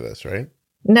of any of this, right?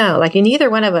 No, like in neither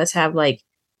one of us have like,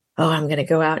 oh, I'm going to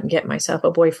go out and get myself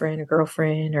a boyfriend or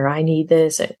girlfriend, or I need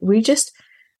this. We just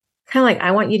kind of like,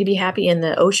 I want you to be happy. And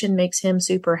the ocean makes him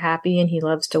super happy and he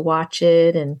loves to watch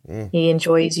it. And he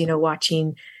enjoys, you know,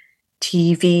 watching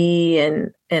TV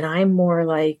and I'm more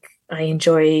like, I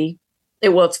enjoy it.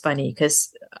 Well, it's funny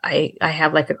because I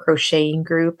have like a crocheting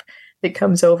group that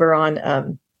comes over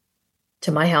on,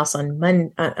 to my house on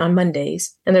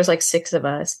Mondays. And there's like 6 of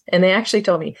us. And they actually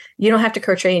told me, you don't have to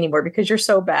crochet anymore because you're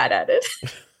so bad at it.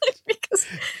 Because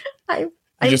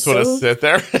You just want to sit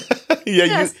there. Yeah,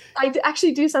 yes,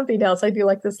 actually do something else. I do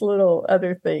like this little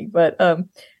other thing, but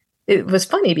it was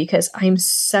funny because I'm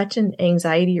such an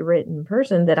anxiety-ridden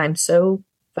person that I'm so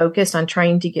focused on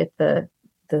trying to get the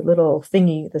little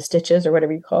thingy, the stitches or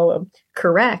whatever you call them,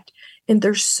 correct, and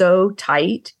they're so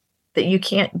tight that you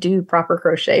can't do proper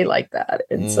crochet like that.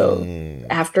 And so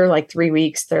after like 3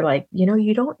 weeks, they're like, you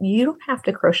don't have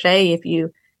to crochet if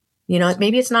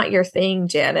maybe it's not your thing,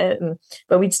 Janet,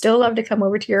 but we'd still love to come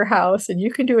over to your house and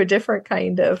you can do a different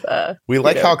kind of, we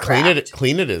like how clean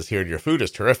it is here. Your food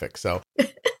is terrific. So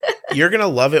you're going to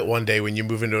love it one day when you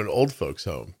move into an old folks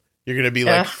home. You're going to be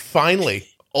like, finally,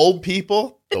 old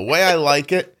people, the way I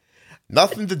like it,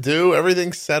 nothing to do.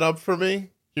 Everything's set up for me.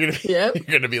 You're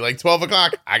going to be like 12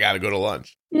 o'clock. I got to go to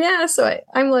lunch. Yeah. So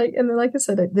I'm like, and then, like I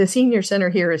said, the senior center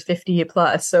here is 50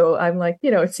 plus. So I'm like,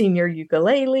 senior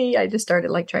ukulele. I just started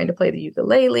like trying to play the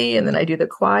ukulele, and then I do the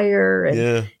choir,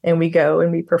 and we go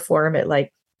and we perform at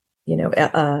like,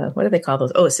 what do they call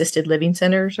those? Oh, assisted living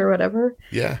centers or whatever.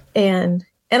 Yeah. And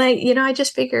I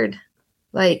just figured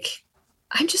like,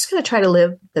 I'm just going to try to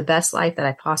live the best life that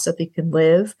I possibly can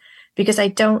live, because I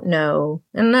don't know,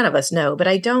 and none of us know, but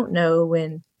I don't know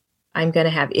when I'm going to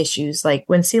have issues. Like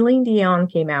when Celine Dion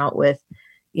came out with,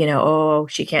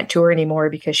 she can't tour anymore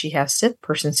because she has stiff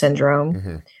person syndrome.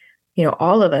 Mm-hmm.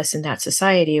 All of us in that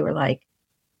society were like,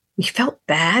 we felt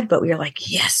bad, but we were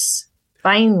like, yes,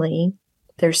 finally,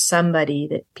 there's somebody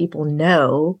that people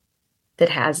know that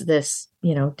has this,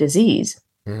 disease.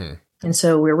 Mm-hmm. And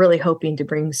so we're really hoping to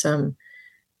bring some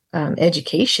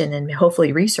education and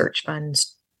hopefully research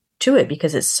funds to it,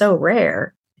 because it's so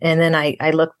rare. And then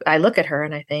I look at her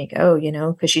and I think,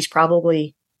 because she's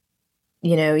probably,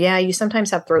 you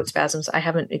sometimes have throat spasms. I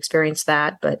haven't experienced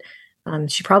that, but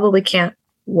she probably can't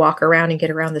walk around and get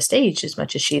around the stage as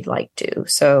much as she'd like to.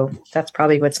 So that's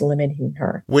probably what's limiting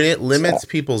her. When it limits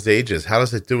people's ages, how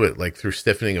does it do it? Like through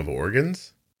stiffening of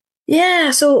organs?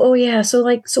 Yeah. So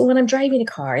when I'm driving a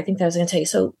car, I think that I was going to tell you.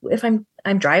 So if I'm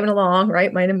driving along,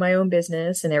 right, minding my own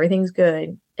business and everything's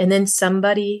good, and then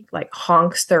somebody like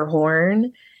honks their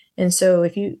horn. And so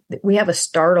we have a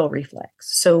startle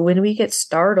reflex. So when we get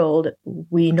startled,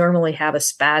 we normally have a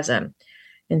spasm.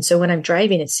 And so when I'm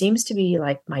driving, it seems to be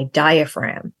like my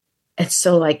diaphragm. And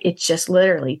so like, it just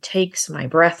literally takes my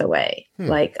breath away.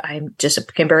 Like I'm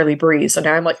just can barely breathe. So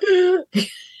now I'm like,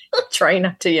 trying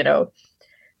not to,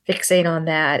 fixate on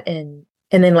that. And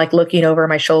then like looking over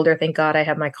my shoulder, thank God I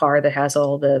have my car that has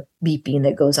all the beeping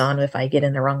that goes on if I get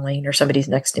in the wrong lane or somebody's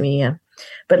next to me.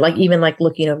 But like, even like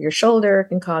looking over your shoulder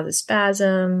can cause a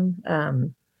spasm.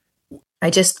 I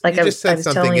just said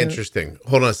something interesting.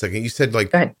 Hold on a second. You said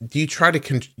like, do you try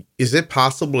to, is it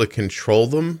possible to control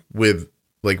them with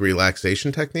like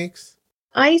relaxation techniques?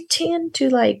 I tend to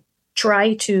like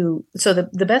try to, so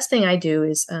the best thing I do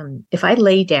is if I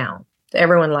lay down,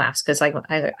 everyone laughs because I got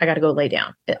to go lay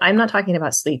down. I'm not talking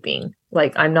about sleeping.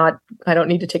 Like I don't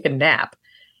need to take a nap.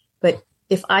 But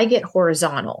if I get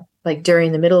horizontal, like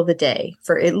during the middle of the day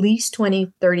for at least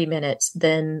 20, 30 minutes,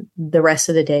 then the rest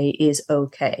of the day is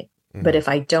okay. Mm-hmm. But if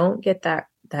I don't get that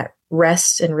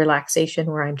rest and relaxation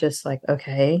where I'm just like,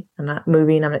 okay, I'm not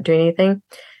moving, I'm not doing anything,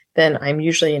 then I'm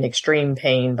usually in extreme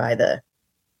pain by the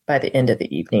end of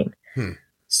the evening.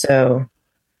 So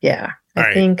yeah.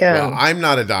 I think well, I'm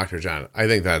not a doctor, John. I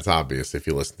think that's obvious if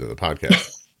you listen to the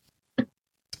podcast. It's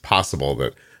possible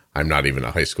that I'm not even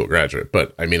a high school graduate,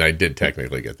 but I mean, I did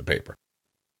technically get the paper.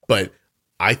 But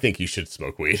I think you should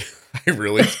smoke weed. I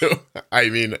really do. I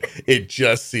mean, it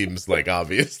just seems like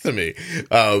obvious to me.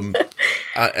 And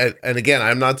again,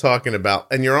 I'm not talking about,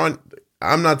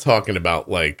 I'm not talking about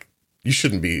like, you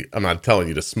shouldn't be, I'm not telling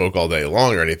you to smoke all day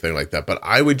long or anything like that, but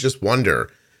I would just wonder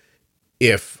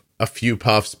if a few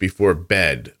puffs before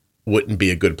bed wouldn't be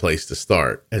a good place to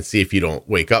start, and see if you don't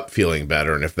wake up feeling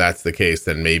better. And if that's the case,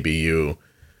 then maybe you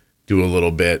do a little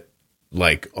bit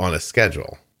like on a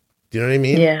schedule. Do you know what I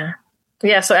mean? Yeah.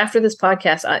 Yeah. So after this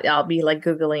podcast, I'll be like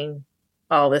Googling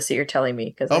all this that you're telling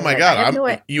me. Cause oh my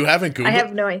God. You haven't Googled? I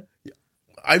have no idea.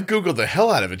 I've Googled the hell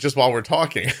out of it just while we're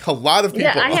talking. A lot of people.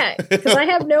 Yeah, because I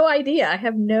have no idea. I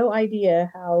have no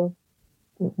idea how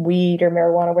weed or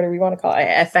marijuana, whatever you want to call it,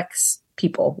 affects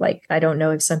people. Like, I don't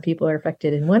know if some people are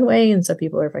affected in one way and some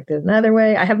people are affected another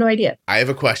way. I have no idea. I have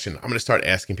a question. I'm going to start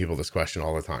asking people this question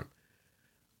all the time.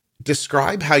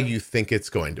 Describe how you think it's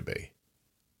going to be.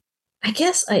 I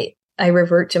guess I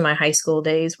revert to my high school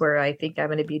days where I think I'm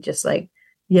going to be just like,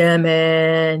 yeah,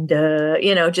 man,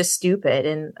 just stupid.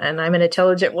 And I'm an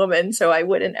intelligent woman, so I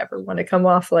wouldn't ever want to come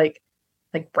off like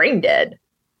brain dead.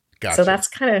 Gotcha. So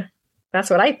that's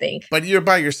what I think. But you're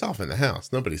by yourself in the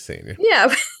house. Nobody's seeing you.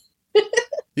 Yeah.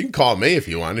 You can call me if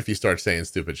you want, if you start saying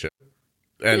stupid shit.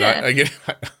 And Yeah.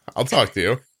 I'll talk to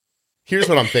you. Here's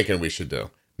what I'm thinking we should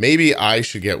do. Maybe I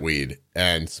should get weed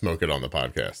and smoke it on the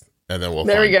podcast. And then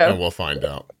There we go. we'll find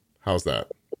out. How's that?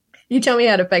 You tell me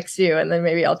how it affects you, and then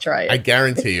maybe I'll try I it.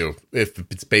 guarantee you, if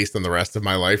it's based on the rest of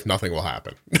my life, nothing will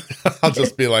happen. I'll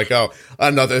just be like, oh,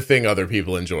 another thing other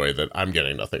people enjoy that I'm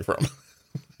getting nothing from.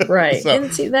 Right. So,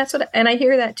 And see, and I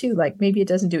hear that too. Like maybe it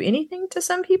doesn't do anything to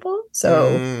some people.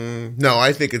 So, no,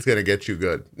 I think it's going to get you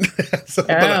good. So,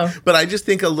 Oh. but I just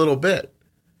think a little bit.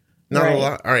 Not Right. a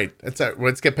lot. All right.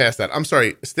 Let's get past that. I'm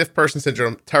sorry. Stiff person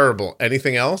syndrome, terrible.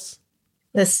 Anything else?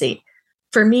 Let's see.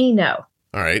 For me, no.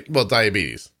 All right. Well,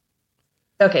 diabetes.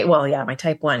 Okay. Well, yeah, my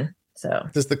type 1. So,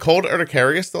 Does the cold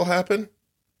urticaria still happen?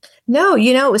 no,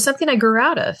 it was something I grew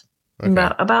out of Okay.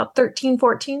 about 13,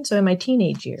 14. So in my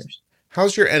teenage years.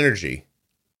 How's your energy?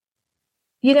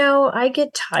 I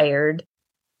get tired,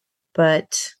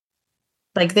 but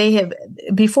like they have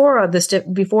before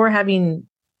having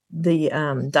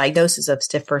the diagnosis of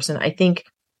stiff person, I think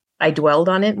I dwelled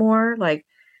on it more. Like,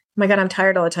 oh my God, I'm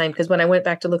tired all the time. Because when I went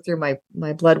back to look through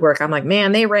my blood work, I'm like,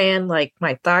 man, they ran like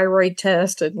my thyroid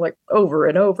test and like over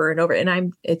and over and over,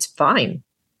 and it's fine.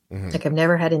 Mhm. Like I've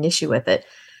never had an issue with it.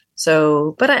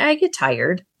 So, but I get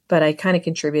tired, but I kind of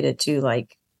contributed to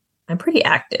like I'm pretty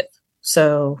active.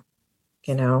 So,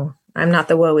 I'm not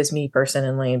the woe is me person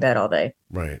and lay in bed all day.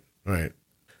 Right.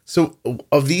 So,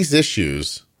 of these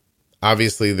issues,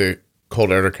 obviously the cold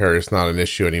urticaria is not an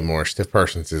issue anymore. Stiff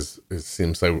persons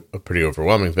seems like a pretty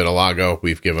overwhelming. Vitiligo,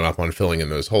 we've given up on filling in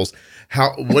those holes.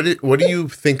 What do you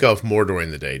think of more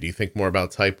during the day? Do you think more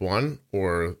about type 1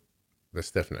 or the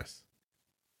stiffness?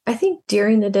 I think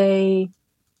during the day,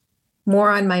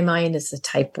 more on my mind is the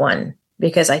type 1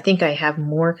 because I think I have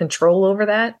more control over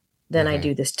that than I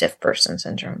do the stiff person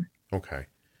syndrome. Okay.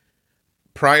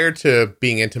 Prior to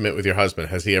being intimate with your husband,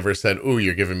 has he ever said, "Ooh,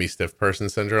 you're giving me stiff person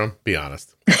syndrome"? Be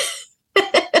honest.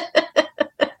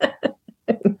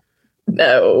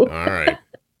 No. All right.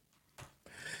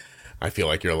 I feel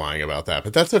like you're lying about that,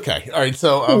 but that's okay. All right.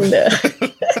 So, No.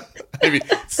 I mean,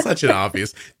 such an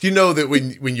obvious. Do you know that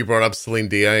when you brought up Celine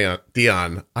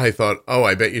Dion, I thought, oh,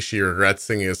 I bet you she regrets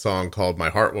singing a song called "My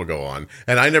Heart Will Go On,"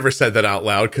 and I never said that out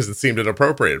loud because it seemed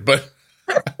inappropriate. But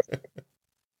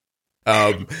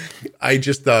I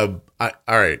just, all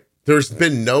right. There's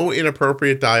been no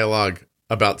inappropriate dialogue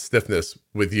about stiffness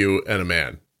with you and a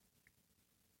man.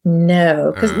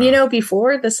 No, because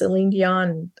before the Celine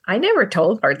Dion, I never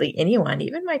told hardly anyone,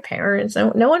 even my parents.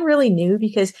 No one really knew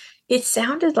because it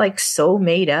sounded like so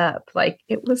made up. Like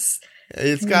it was.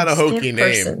 It's got a hokey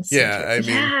name. Yeah, I mean,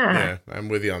 yeah, I'm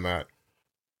with you on that.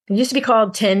 It used to be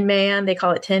called Tin Man. They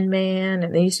call it Tin Man,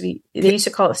 and they used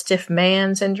to call it Stiff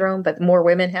Man syndrome. But more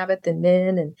women have it than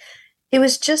men, and it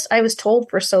was just I was told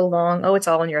for so long. Oh, it's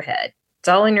all in your head. It's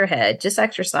all in your head. Just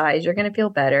exercise. You're going to feel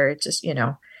better. It's just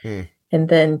And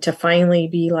then to finally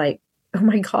be like, oh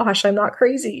my gosh, I'm not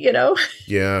crazy,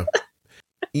 Yeah.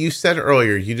 You said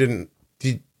earlier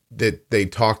that they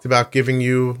talked about giving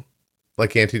you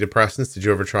like antidepressants. Did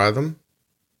you ever try them?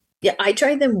 Yeah, I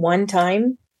tried them one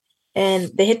time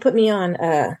and they had put me on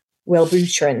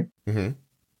Wellbutrin. Mm-hmm.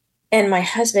 And my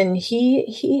husband,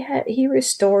 he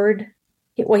restored,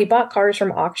 he bought cars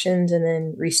from auctions and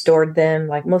then restored them,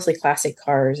 like mostly classic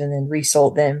cars, and then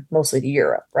resold them mostly to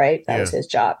Europe, right? That was his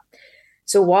job.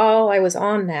 So while I was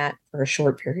on that for a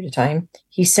short period of time,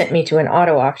 he sent me to an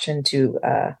auto auction to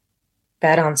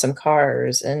bet on some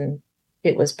cars, and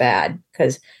it was bad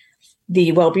because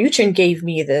the Wellbutrin gave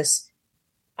me this,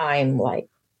 I'm like,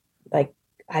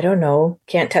 I don't know,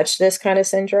 can't touch this kind of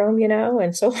syndrome,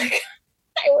 And so like,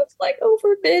 I was like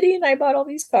overbidding. I bought all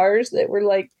these cars that were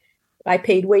like, I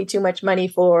paid way too much money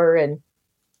for, and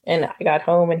I got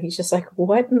home and he's just like,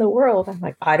 what in the world? I'm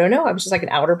like, I don't know. I was just like an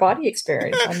outer body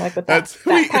experience. I'm like, with that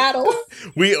paddle.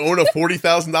 We own a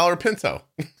 $40,000 Pinto.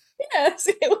 Yes,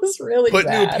 it was really Put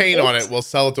bad. new paint on it. We'll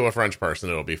sell it to a French person.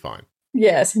 It'll be fine.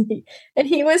 Yes. And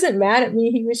he wasn't mad at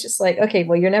me. He was just like, okay,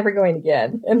 well, you're never going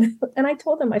again. And I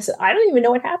told him, I said, I don't even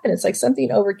know what happened. It's like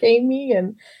something overcame me.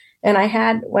 And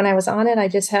when I was on it, I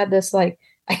just had this, like,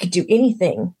 I could do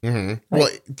anything. Mm-hmm. Well,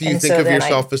 do you think of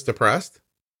yourself as depressed?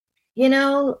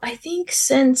 I think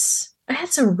since I had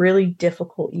some really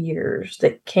difficult years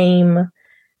they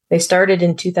started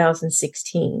in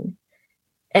 2016.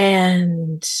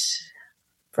 And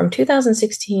from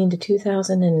 2016 to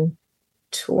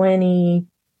 2020,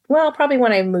 well, probably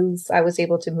when I was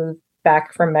able to move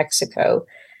back from Mexico.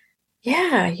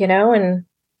 Yeah, and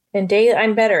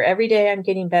I'm better. Every day I'm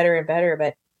getting better and better.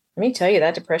 But let me tell you,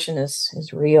 that depression is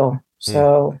real.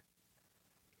 So.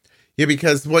 Yeah,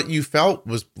 because what you felt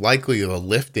was likely a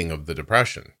lifting of the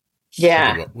depression.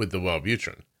 Yeah. With the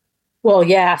Wellbutrin. Well,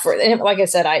 yeah. Like I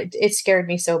said, it scared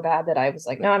me so bad that I was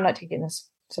like, no, I'm not taking this.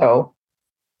 So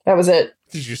that was it.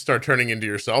 Did you start turning into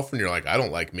yourself when you're like, I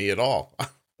don't like me at all?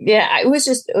 Yeah, it was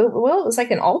just, well, it was like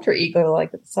an alter ego,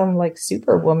 like some like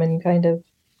superwoman kind of.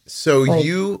 So like,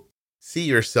 you see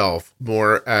yourself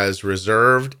more as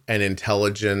reserved and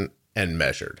intelligent and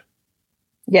measured.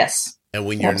 Yes. And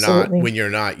when you're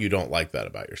not, you don't like that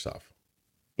about yourself.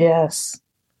 Yes.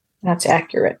 That's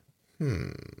accurate.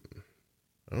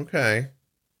 Okay.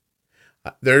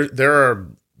 There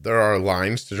are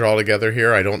lines to draw together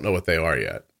here. I don't know what they are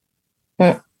yet.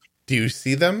 Do you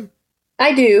see them?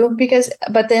 I do,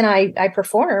 but then I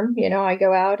perform, I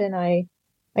go out and I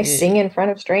sing in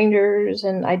front of strangers,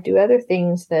 and I do other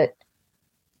things that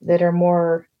are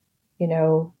more,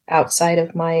 outside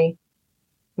of my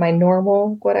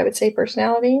normal, what I would say,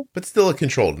 personality. But still a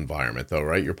controlled environment though,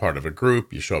 right? You're part of a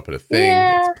group, you show up at a thing,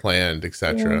 it's planned,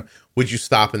 etc. Yeah. Would you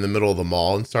stop in the middle of the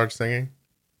mall and start singing?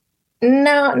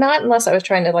 No, not unless I was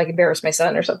trying to like embarrass my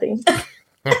son or something.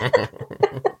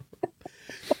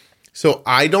 So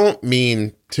I don't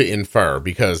mean to infer,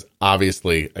 because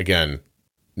obviously, again,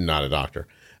 not a doctor,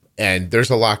 and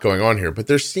there's a lot going on here, but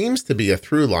there seems to be a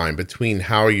through line between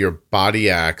how your body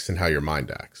acts and how your mind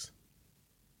acts.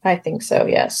 I think so,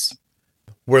 yes.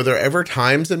 Were there ever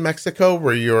times in Mexico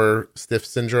where your stiff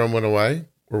syndrome went away,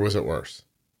 or was it worse?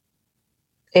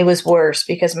 It was worse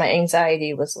because my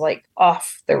anxiety was like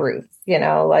off the roof,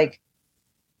 like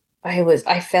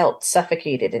I felt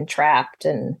suffocated and trapped,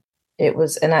 and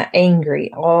I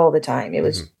angry all the time. It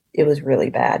was really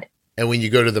bad. And when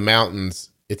you go to the mountains,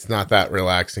 it's not that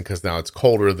relaxing because now it's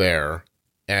colder there.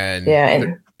 And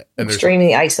and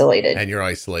extremely isolated. And you're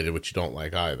isolated, which you don't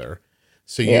like either.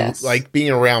 So you like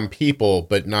being around people,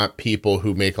 but not people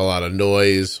who make a lot of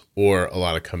noise or a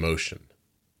lot of commotion.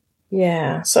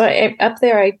 Yeah. So up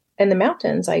there, in the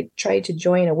mountains, I tried to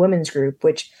join a women's group,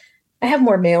 which I have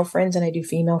more male friends than I do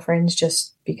female friends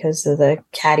just because of the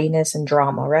cattiness and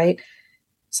drama, right?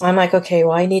 So I'm like, okay,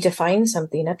 well, I need to find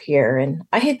something up here. And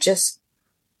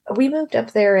we moved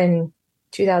up there in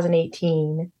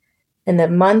 2018. And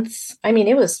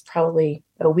it was probably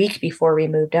a week before we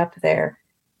moved up there.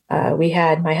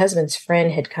 My husband's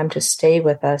friend had come to stay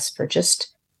with us for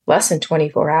just less than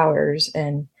 24 hours.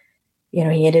 And,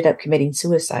 he ended up committing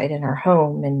suicide in our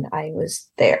home, and I was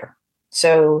there.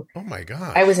 So, oh my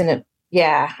God, I was in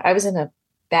a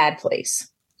bad place.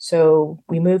 So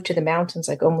we moved to the mountains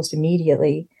like almost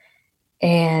immediately,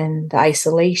 and the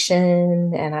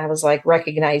isolation. And I was like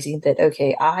recognizing that,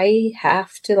 okay, I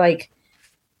have to like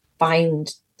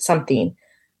find something.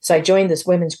 So I joined this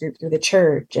women's group through the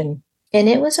church, and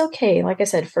it was okay. Like I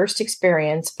said, first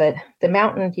experience, but the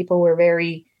mountain people were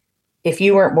if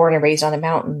you weren't born and raised on a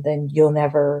mountain, then you'll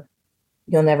never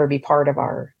be part of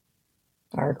our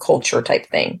culture type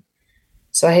thing.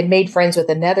 So I had made friends with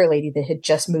another lady that had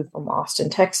just moved from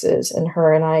Austin, Texas, and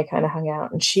her and I kind of hung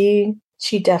out, and she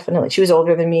was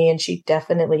older than me, and she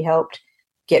definitely helped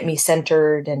get me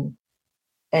centered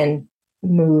and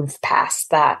move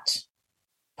past that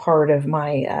part of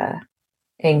my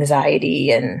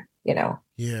anxiety, and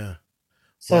yeah.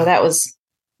 So wow.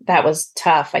 That was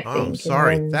tough, I think. I'm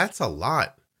sorry. That's a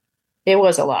lot. It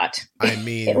was a lot. I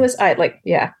mean,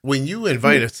 when you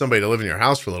invite somebody to live in your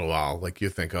house for a little while, like you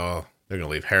think, oh, they're going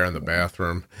to leave hair in the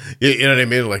bathroom. You know what I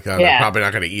mean? Like, they're probably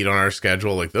not going to eat on our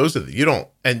schedule. Like those are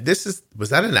was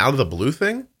that an out of the blue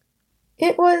thing?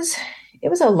 It was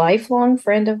a lifelong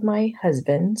friend of my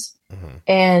husband's. Mm-hmm.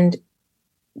 And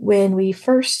when we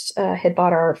first had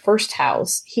bought our first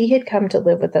house, he had come to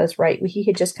live with us, right? He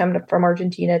had just come from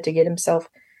Argentina to get himself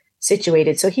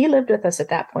situated. So he lived with us at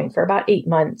that point for about 8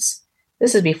 months.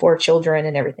 This is before children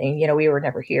and everything. We were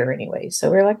never here anyway. So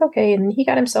we were like, okay. And he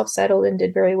got himself settled and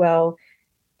did very well.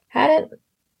 Hadn't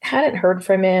heard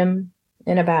from him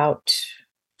in about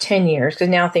 10 years, because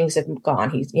now things have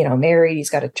gone. He's, married. He's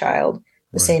got a child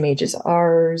the same age as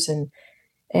ours. And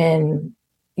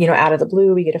out of the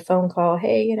blue, we get a phone call.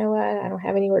 Hey, you know what? I don't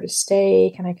have anywhere to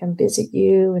stay. Can I come visit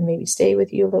you and maybe stay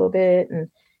with you a little bit?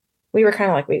 And we were kind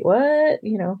of like, wait, what?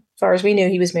 As far as we knew,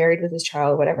 he was married with his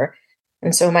child, whatever.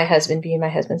 And so my husband, being my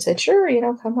husband, said, sure,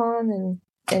 come on.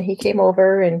 And he came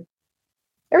over, and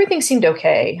everything seemed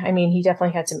okay. I mean, he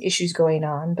definitely had some issues going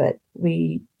on, but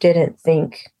we didn't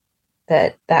think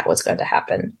that was going to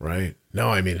happen. Right. No,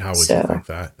 I mean, how would you think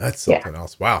that? That's something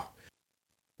else. Wow.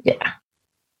 Yeah.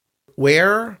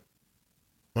 Well,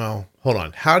 hold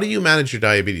on. How do you manage your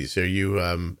diabetes? Are you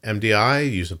MDI?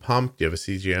 Use a pump? Do you have a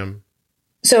CGM?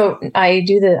 So I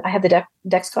have the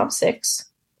Dexcom 6.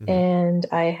 and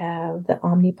I have the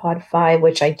Omnipod 5,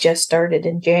 which I just started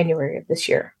in January of this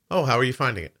year. Oh, how are you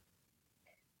finding it?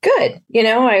 Good.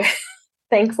 I'm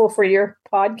thankful for your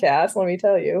podcast. Let me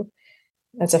tell you,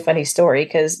 that's a funny story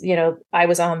because, I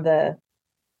was on the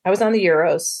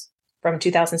Euros from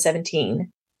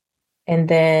 2017, and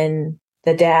then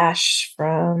the Dash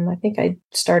from, I think I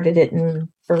started it in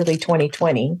early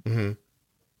 2020.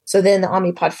 So then the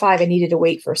Omnipod 5, I needed to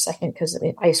wait for a second because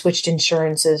I switched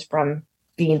insurances from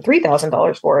being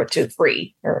 $3,000 for it to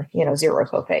free or, zero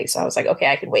copay. So I was like, okay,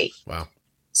 I can wait. Wow.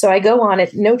 So I go on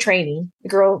it, no training.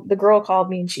 The girl called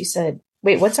me and she said,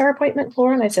 wait, what's our appointment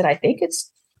for? And I said, I think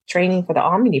it's training for the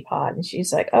Omnipod. And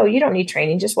she's like, oh, you don't need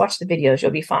training. Just watch the videos.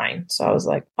 You'll be fine. So I was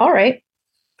like, all right.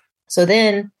 So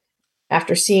then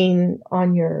after seeing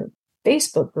on your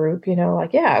Facebook group,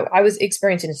 I was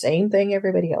experiencing the same thing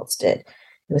everybody else did.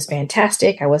 It was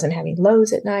fantastic. I wasn't having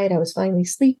lows at night. I was finally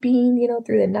sleeping,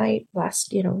 through the night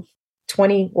last,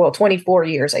 24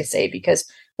 years, I say, because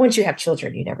once you have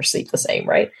children, you never sleep the same.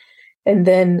 Right. And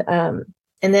then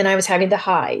I was having the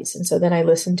highs. And so then I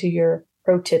listened to your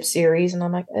pro tip series and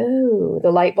I'm like, oh,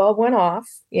 the light bulb went off,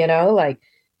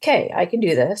 okay, I can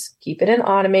do this, keep it in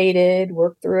automated,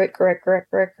 work through it, correct,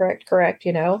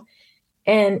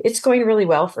 and it's going really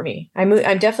well for me. I'm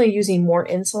definitely using more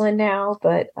insulin now,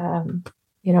 but,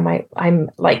 I'm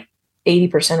like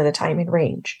 80% of the time in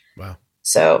range. Wow.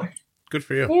 So good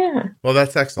for you. Yeah. Well,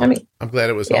 that's excellent. I'm glad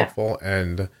it was helpful,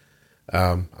 and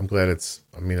I'm glad it's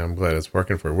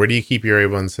working for you. Where do you keep your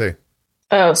A1C?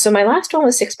 Oh, so my last one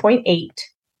was 6.8.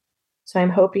 So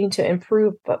I'm hoping to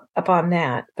improve upon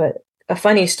that. But a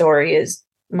funny story is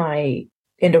my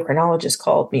endocrinologist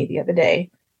called me the other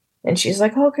day and she's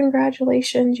like, oh,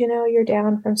 congratulations. You're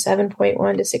down from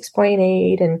 7.1 to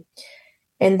 6.8.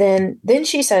 And then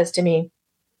she says to me,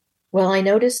 well, I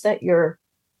noticed that your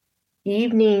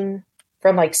evening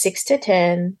from like 6 to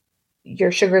 10,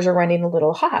 your sugars are running a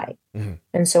little high.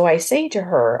 And so I say to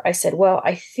her, I said, well,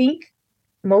 I think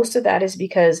most of that is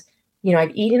because,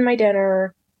 I've eaten my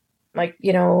dinner, like,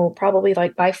 probably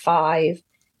like by 5.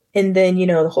 And then,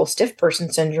 the whole stiff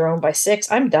person syndrome by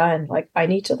 6, I'm done. Like I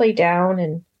need to lay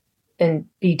down and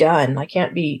be done. I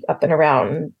can't be up and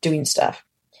around doing stuff.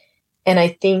 And I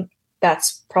think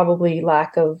that's probably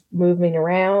lack of moving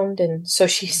around. And so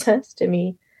she says to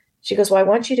me, she goes, well, I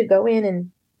want you to go in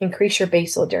and increase your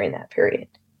basal during that period.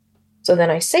 So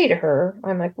then I say to her,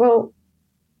 I'm like, well,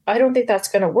 I don't think that's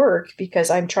going to work because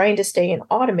I'm trying to stay in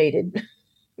automated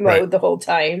mode the whole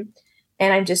time.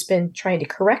 And I've just been trying to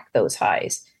correct those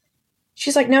highs.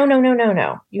 She's like, no.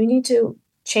 You need to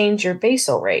change your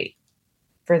basal rate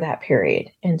for that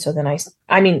period. And so then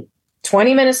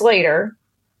 20 minutes later,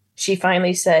 she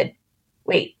finally said,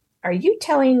 wait, are you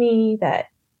telling me that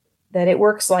it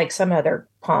works like some other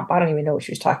pump? I don't even know what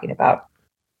she was talking about.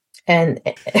 And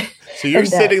so you're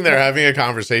sitting there having a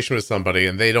conversation with somebody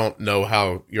and they don't know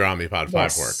how your Omnipod 5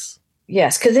 works.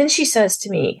 Yes. Because then she says to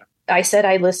me, I said,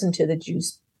 I listened to the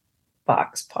Juice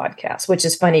Box podcast, which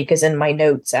is funny because in my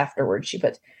notes afterwards, she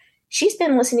put, she's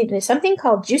been listening to something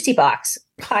called Juicy Box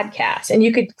podcast. And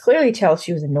you could clearly tell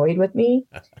she was annoyed with me,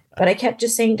 but I kept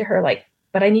just saying to her, like,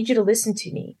 but I need you to listen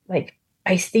to me. Like,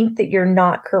 I think that you're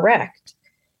not correct.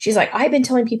 She's like, I've been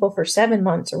telling people for 7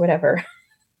 months or whatever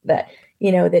that,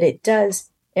 that it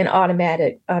does an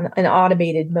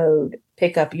automated mode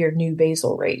pick up your new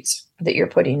basal rates that you're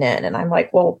putting in. And I'm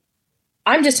like, well,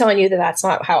 I'm just telling you that that's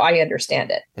not how I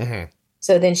understand it.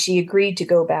 So then she agreed to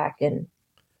go back and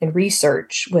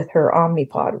research with her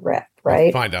Omnipod rep,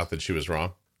 right? Find out that she was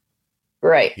wrong.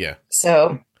 Right. Yeah.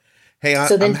 So, hey,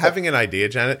 I'm having an idea,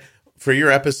 Janet. For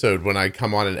your episode, when I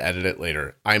come on and edit it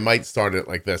later, I might start it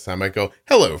like this. I might go,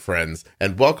 hello, friends,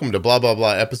 and welcome to blah, blah,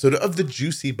 blah episode of the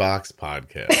Juicy Box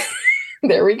podcast.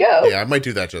 There we go. Yeah, I might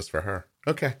do that just for her.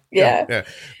 Okay. Yeah.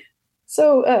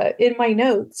 So in my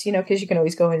notes, because you can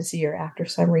always go in and see your after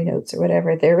summary notes or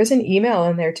whatever, there was an email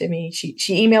in there to me. She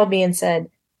emailed me and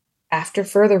said, after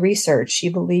further research, she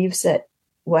believes that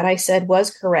what I said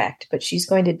was correct, but she's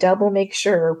going to double make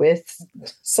sure with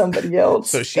somebody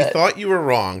else. So she thought you were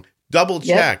wrong. Double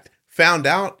checked, found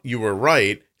out you were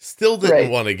right, still didn't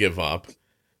want to give up.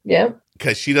 Yep.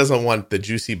 Because she doesn't want the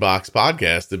Juicy Box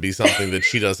podcast to be something that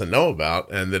she doesn't know about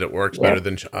and that it works better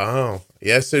than... So how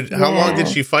long did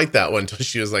she fight that one until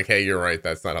she was like, hey, you're right,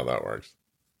 that's not how that works?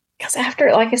 Because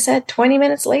after, like I said, 20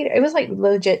 minutes later, it was like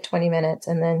legit 20 minutes.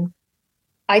 And then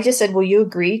I just said, will you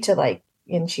agree to like...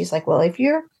 And she's like, well, if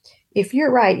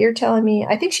you're right, you're telling me...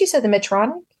 I think she said the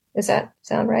Medtronic. Does that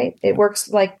sound right? It works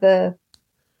like the...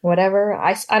 whatever.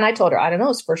 I told her, I don't know,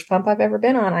 it's the first pump I've ever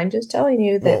been on. I'm just telling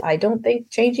you that I don't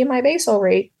think changing my basal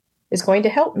rate is going to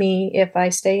help me if I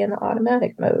stay in the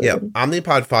automatic mode. Yeah.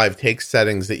 Omnipod 5 takes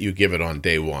settings that you give it on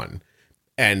day one,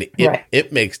 and Right.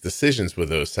 it makes decisions with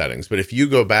those settings. But if you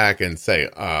go back and say,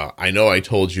 I know I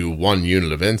told you 1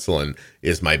 unit of insulin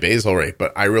is my basal rate,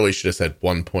 but I really should have said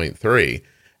 1.3,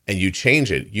 and you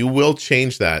change it, you will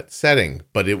change that setting,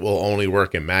 but it will only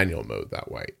work in manual mode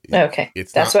that way. Okay.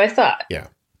 That's what I thought. Yeah.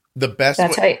 The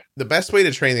best way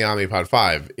to train the Omnipod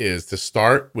 5 is to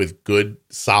start with good,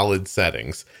 solid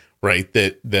settings, right,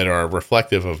 that are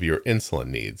reflective of your insulin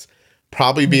needs.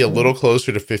 Probably be a little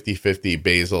closer to 50-50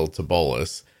 basal to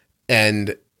bolus.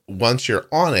 And once you're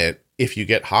on it, if you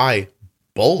get high,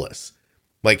 bolus.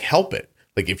 Like, help it.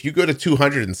 Like, if you go to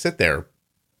 200 and sit there,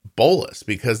 bolus.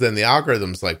 Because then the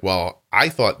algorithm's like, well, I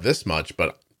thought this much,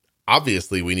 but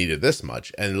obviously we needed this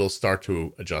much. And it'll start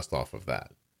to adjust off of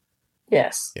that.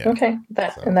 Yes. Yeah. Okay.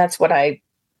 And that's what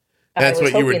that's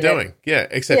what you were doing. Yeah.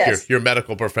 Except Yes. your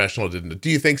medical professional didn't. Do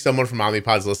you think someone from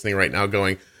Omnipod's listening right now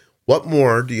going, what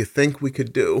more do you think we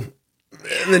could do?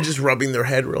 And then just rubbing their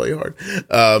head really hard.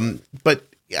 But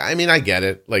yeah, I mean, I get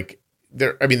it. Like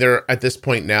they're at this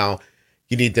point now,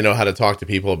 you need to know how to talk to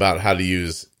people about how to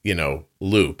use,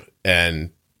 Loop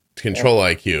and Control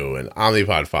IQ and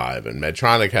Omnipod 5 and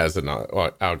Medtronic has an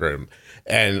algorithm.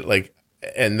 And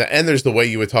and there's the way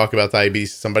you would talk about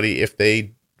diabetes to somebody if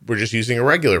they were just using a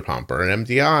regular pump or an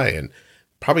MDI, and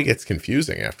probably gets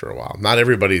confusing after a while. Not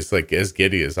everybody's like as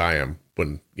giddy as I am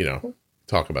when,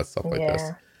 talk about stuff like this.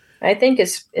 I think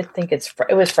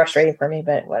it was frustrating for me,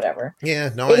 but whatever. Yeah,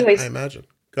 no, I imagine.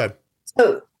 Go ahead.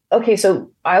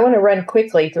 So I want to run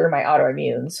quickly through my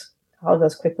autoimmunes. I'll go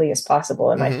as quickly as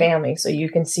possible in my family so you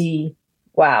can see,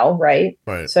 wow, right?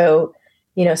 Right. So,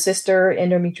 sister,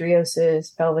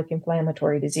 endometriosis, pelvic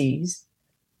inflammatory disease.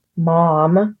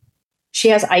 Mom, she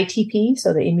has ITP,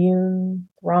 so the immune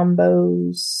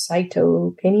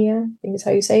thrombocytopenia, I think is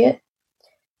how you say it.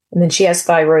 And then she has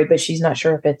thyroid, but she's not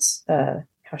sure if it's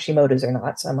Hashimoto's or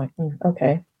not. So I'm like,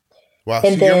 okay. Wow.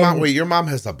 And so then, your mom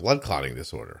has a blood clotting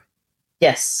disorder.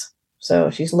 Yes. So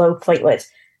she's low platelets.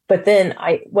 But then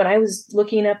when I was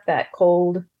looking up that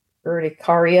cold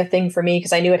urticaria thing for me,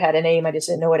 because I knew it had a name, I just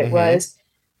didn't know what it was.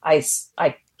 I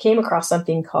came across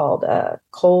something called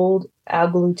cold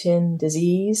agglutinin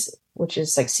disease, which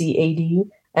is like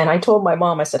CAD. And I told my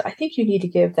mom, I said, I think you need to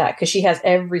give that, because she has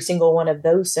every single one of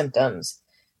those symptoms.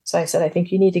 So I said, I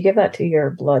think you need to give that to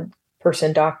your blood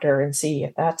person doctor and see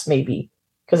if that's maybe,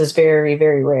 because it's very,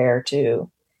 very rare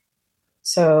too.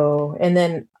 So, and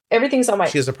then everything's on my...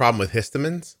 She has a problem with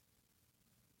histamines?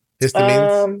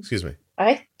 Histamines? Excuse me.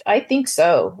 I think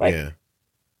so.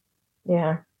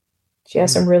 Yeah. She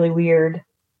has some really weird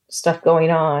stuff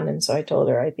going on. And so I told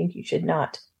her, I think you should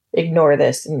not ignore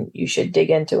this and you should dig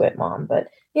into it, Mom. But,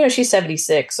 she's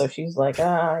 76. So she's like,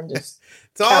 I'm just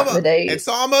counting the days. It's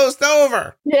almost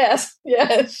over. Yes.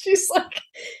 She's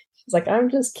like, I'm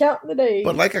just counting the days.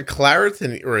 But like a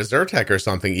Claritin or a Zyrtec or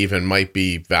something even might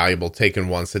be valuable, taken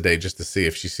once a day just to see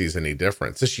if she sees any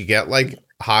difference. Does she get like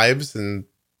hives and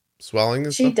swelling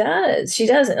and stuff? She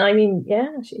does. I mean, yeah,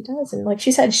 she does. And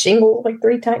she's had shingle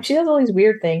 3 times. She does all these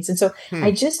weird things. And so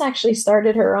I just actually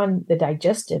started her on the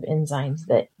digestive enzymes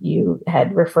that you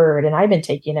had referred, and I've been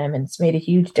taking them, and it's made a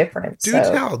huge difference.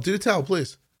 Do tell,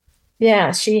 please.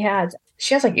 Yeah, she has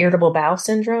irritable bowel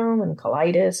syndrome and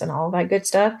colitis and all that good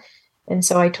stuff. And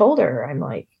so I told her, I'm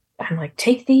like,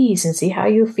 take these and see how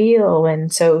you feel.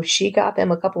 And so she got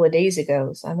them a couple of days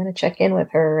ago. So I'm going to check in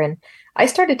with her. And I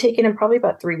started taking them probably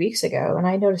about 3 weeks ago, and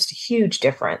I noticed a huge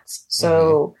difference.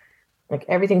 So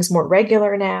everything's more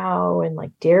regular now, and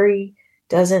dairy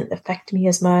doesn't affect me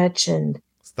as much. And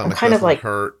stomach I'm kind of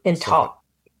hurt. In talk.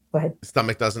 Go ahead.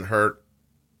 Stomach doesn't hurt.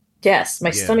 Yes. My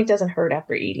stomach doesn't hurt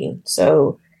after eating.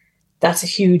 So that's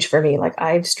huge for me.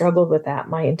 I've struggled with that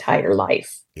my entire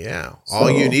life. Yeah.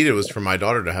 All you needed was for my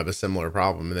daughter to have a similar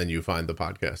problem, and then you find the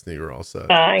podcast and you were all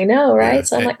set. I know, right? Yeah.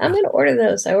 So I'm I'm going to order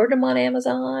those. I ordered them on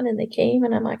Amazon and they came,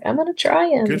 and I'm like, I'm going to try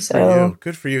them.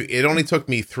 Good for you. It only took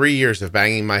me 3 years of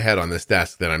banging my head on this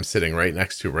desk that I'm sitting right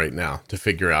next to right now to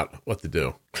figure out what to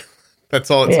do. That's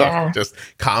all it took. Just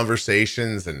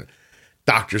conversations and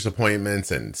doctor's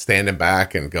appointments and standing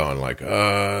back and going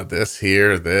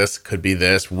this could be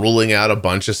this, ruling out a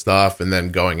bunch of stuff and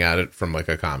then going at it from a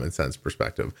common sense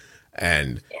perspective.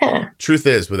 And truth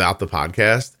is, without the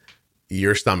podcast,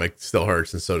 your stomach still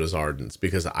hurts, and so does Arden's,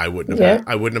 because I wouldn't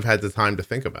have had the time to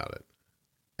think about it.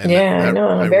 And I know.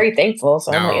 I'm very thankful.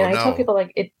 So I tell people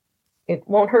it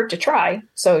won't hurt to try.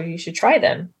 So you should try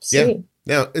them. See. Yeah.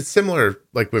 Now, it's similar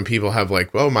when people have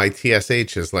my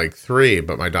TSH is 3,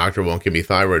 but my doctor won't give me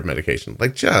thyroid medication.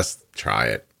 Just try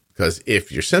it, Because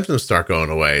if your symptoms start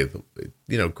going away,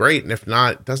 great. And if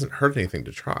not, it doesn't hurt anything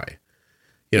to try.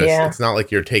 It's not like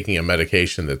you're taking a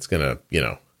medication that's going to,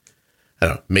 I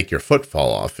don't know, make your foot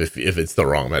fall off if it's the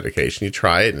wrong medication. You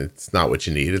try it and it's not what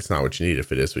you need. It's not what you need.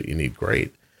 If it is what you need,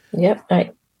 great. Yep. All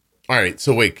right.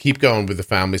 So wait, keep going with the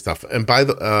family stuff. And by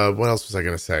the, what else was I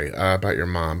going to say about your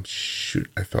mom? Shoot,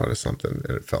 I thought of something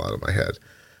and it fell out of my head.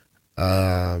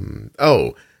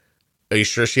 Are you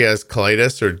sure she has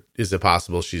colitis, or is it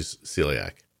possible she's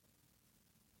celiac?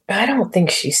 I don't think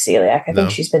she's celiac. I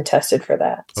think she's been tested for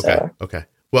that. Okay.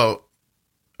 Well,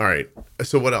 all right.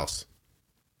 So what else?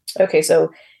 Okay.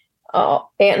 So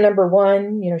aunt number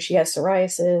 1, she has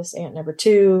psoriasis. Aunt number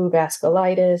 2,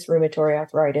 vasculitis, rheumatoid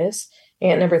arthritis.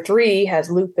 Aunt number 3 has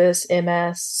lupus,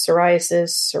 MS,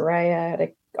 psoriasis,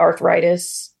 psoriatic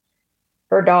arthritis.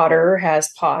 Her daughter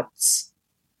has POTS.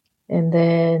 And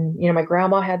then, my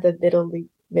grandma had the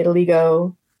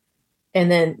vitiligo.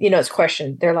 And then, it's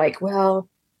questioned. They're like, well,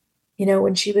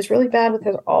 when she was really bad with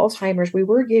her Alzheimer's, we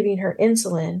were giving her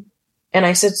insulin. And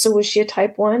I said, so was she a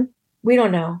type 1? We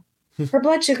don't know. Her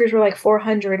blood sugars were like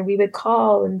 400, and we would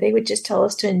call and they would just tell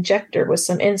us to inject her with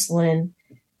some insulin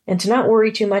and to not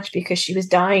worry too much because she was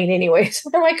dying anyway.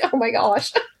 So I'm like, oh my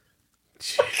gosh.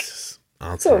 Jesus.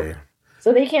 I'll tell you.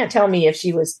 So they can't tell me if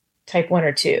she was type 1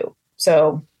 or 2.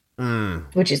 So,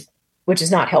 which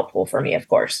is not helpful for me, of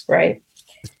course. Right.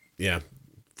 Yeah.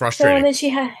 Frustrating. So and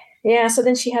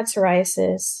then she had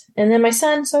psoriasis. And then my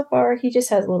son, so far, he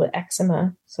just has a little bit of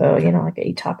eczema. So, like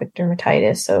atopic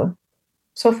dermatitis.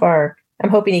 So far, I'm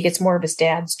hoping he gets more of his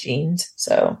dad's genes.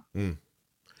 So,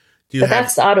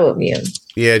 that's autoimmune.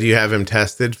 Yeah. Do you have him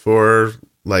tested for,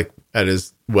 like, at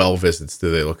his well visits?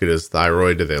 Do they look at his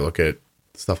thyroid? Do they look at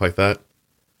stuff like that?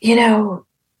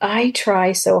 I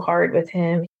try so hard with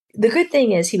him. The good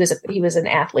thing is he was an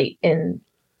athlete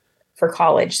for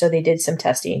college. So they did some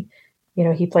testing.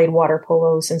 He played water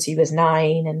polo since he was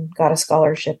 9 and got a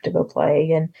scholarship to go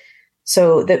play. And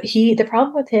so the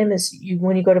problem with him is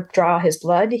when you go to draw his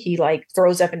blood, he like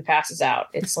throws up and passes out.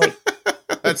 It's like,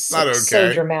 that's not okay.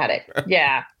 So dramatic.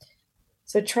 Yeah.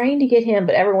 So trying to get him,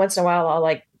 but every once in a while I'll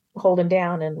like hold him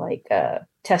down and like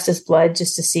test his blood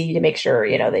just to make sure,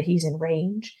 that he's in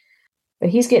range. But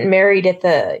he's getting married at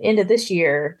the end of this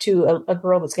year to a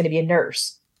girl that's going to be a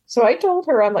nurse. So I told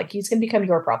her, I'm like, he's going to become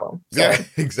your problem. So, yeah,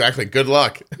 exactly. Good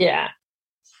luck. Yeah.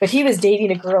 But he was dating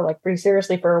a girl like pretty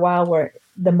seriously for a while where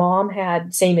the mom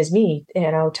had, same as me,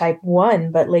 type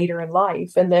 1, but later in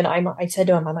life. And then I said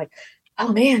to him, I'm like,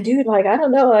 oh man, dude, like, I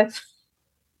don't know.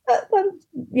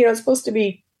 It's supposed to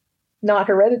be not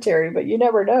hereditary, but you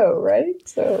never know. Right.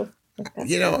 So.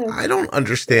 I don't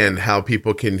understand how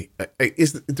people can.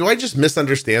 Do I just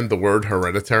misunderstand the word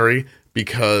hereditary?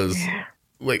 Because,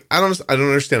 I don't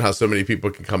understand how so many people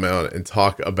can come out and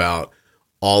talk about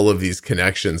all of these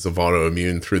connections of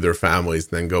autoimmune through their families,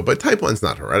 and then go, but type 1's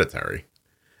not hereditary.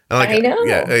 And I know.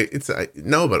 Yeah,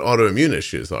 no, but autoimmune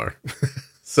issues are.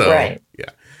 So, right.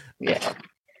 Yeah.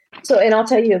 So, and I'll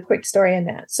tell you a quick story on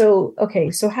that. So, okay,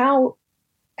 so how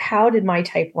did my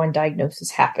type 1 diagnosis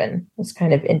happen? It's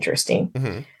kind of interesting.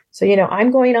 Mm-hmm. So,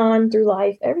 I'm going on through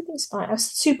life. Everything's fine. I was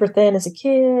super thin as a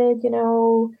kid,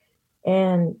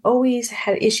 and always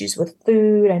had issues with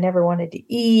food. I never wanted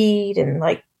to eat, and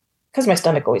because my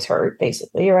stomach always hurt,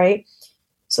 basically. Right.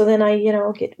 So then I,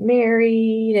 get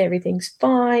married. Everything's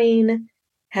fine.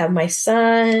 Have my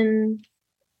son.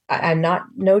 I'm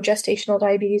no gestational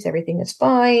diabetes. Everything is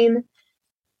fine.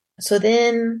 So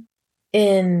then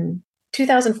in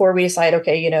 2004, we decide,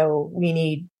 okay, we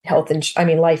need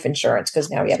life insurance because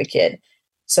now we have a kid.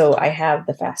 So I have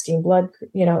the fasting blood,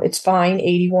 it's fine.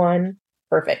 81.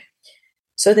 Perfect.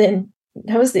 So then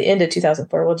that was the end of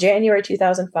 2004. Well, January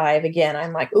 2005, again,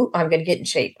 I'm like, ooh, I'm going to get in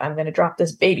shape. I'm going to drop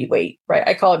this baby weight, right?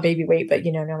 I call it baby weight, but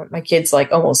now my kid's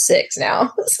like almost 6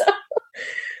 now. So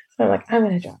I'm like, I'm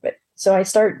going to drop it. So I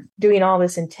start doing all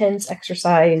this intense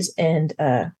exercise, and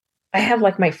I have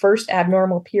like my first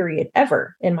abnormal period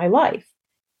ever in my life.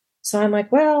 So I'm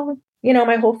like, well,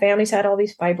 my whole family's had all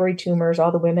these fibroid tumors.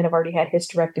 All the women have already had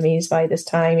hysterectomies by this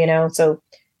time, so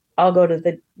I'll go to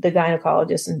the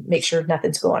gynecologist and make sure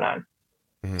nothing's going on.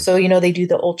 Mm-hmm. So, they do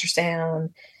the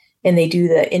ultrasound and they do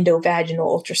the endovaginal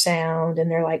ultrasound, and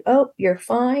they're like, oh, you're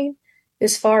fine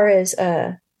as far as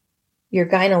your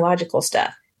gynecological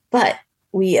stuff. But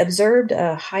we observed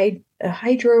a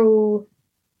hydroureter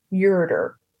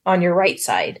on your right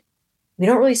side. We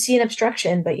don't really see an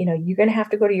obstruction, but, you're going to have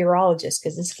to go to urologist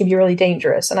because this can be really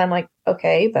dangerous. And I'm like,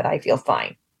 okay, but I feel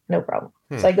fine. No problem.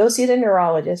 So I go see the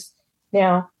neurologist.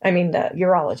 The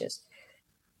urologist.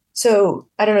 So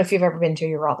I don't know if you've ever been to a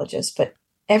urologist, but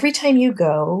every time you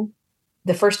go,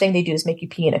 the first thing they do is make you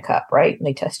pee in a cup, right? And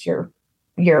they test your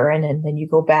urine, and then you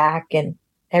go back and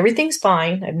everything's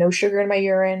fine. I have no sugar in my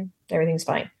urine. Everything's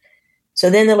fine. So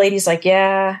then the lady's like,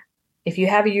 yeah, if you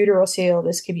have a uterine seal,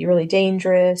 this could be really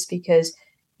dangerous because,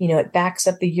 it backs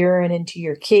up the urine into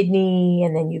your kidney,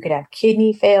 and then you could have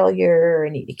kidney failure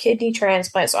and need a kidney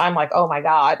transplant. So I'm like, oh my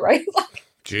God, right? Like,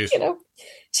 Jeez.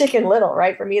 Chicken Little,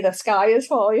 right? For me, the sky is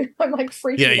falling. I'm like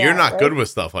freaking out. Yeah, you're not right? good with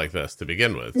stuff like this to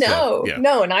begin with. No,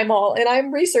 no. And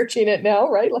I'm researching it now,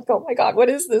 right? Like, oh my God, what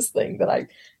is this thing that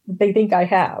they think I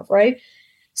have, right?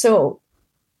 So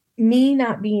me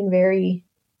not being very,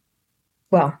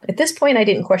 well, at this point, I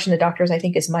didn't question the doctors, I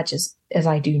think, as much as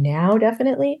I do now,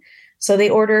 definitely. So they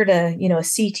ordered a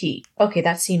CT. Okay,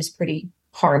 that seems pretty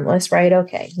harmless, right?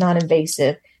 Okay,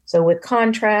 non-invasive. So with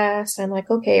contrast, I'm like,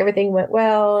 okay, everything went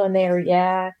well. And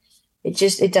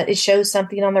it shows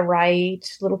something on the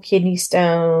right, little kidney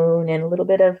stone, and a little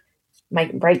bit of my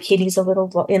right kidney's a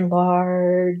little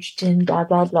enlarged, and blah,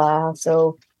 blah, blah.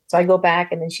 So I go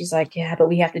back, and then she's like, yeah, but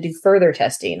we have to do further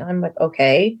testing. I'm like,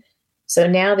 okay. So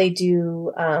now they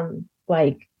do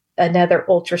like another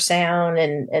ultrasound,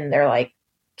 and they're like,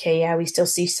 okay, yeah, we still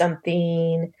see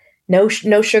something. No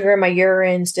sugar in my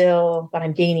urine still, but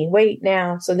I'm gaining weight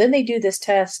now. So then they do this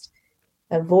test,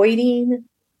 avoiding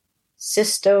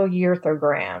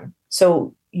cystourethrogram.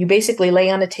 So you basically lay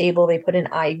on a table, they put an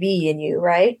IV in you,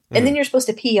 right? And then you're supposed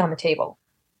to pee on the table.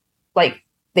 Like,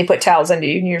 they put towels under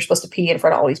you and you're supposed to pee in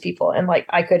front of all these people. And like,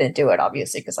 I couldn't do it,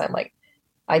 obviously, because I'm like,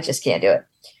 I just can't do it.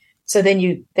 So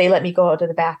then they let me go out to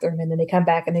the bathroom, and then they come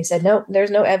back and they said, nope,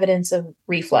 there's no evidence of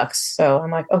reflux. So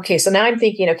I'm like, okay. So now I'm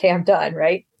thinking, okay, I'm done,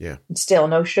 right? Yeah. Still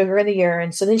no sugar in the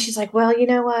urine. So then she's like, well, you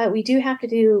know what? We do have to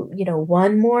do,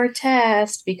 one more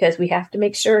test because we have to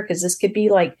make sure, because this could be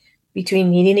like between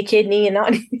needing a kidney and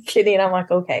not needing a kidney. And I'm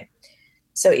like, okay.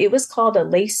 So it was called a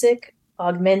LASIK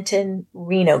augmentin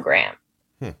renogram.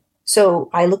 So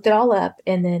I looked it all up,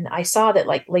 and then I saw that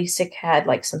like LASIK had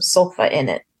like some sulfa in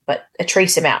it, but a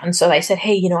trace amount. And so I said,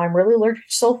 hey, I'm really allergic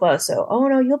to sulfa. So, oh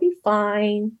no, you'll be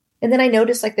fine. And then I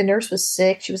noticed like the nurse was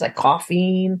sick. She was like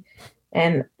coughing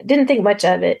and didn't think much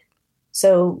of it.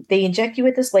 So they inject you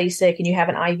with this LASIK, and you have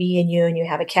an IV in you, and you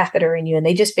have a catheter in you. And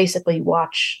they just basically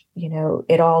watch,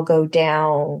 it all go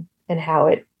down and how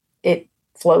it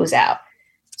flows out.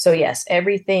 So yes,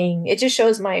 everything, it just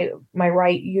shows my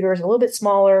right uterus a little bit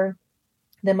smaller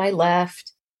than my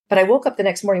left. But I woke up the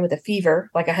next morning with a fever,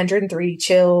 like 103,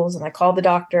 chills, and I called the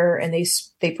doctor, and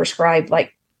they prescribed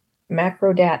like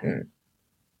Macrodatin.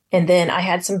 And then I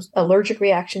had some allergic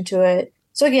reaction to it.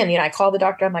 So again, I called the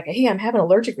doctor. I'm like, hey, I'm having an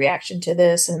allergic reaction to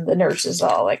this. And the nurse is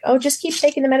all like, oh, just keep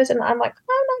taking the medicine. I'm like,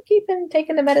 I'm not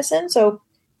taking the medicine. So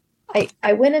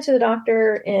I went into the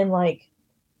doctor, and like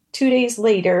 2 days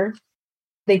later,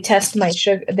 they test my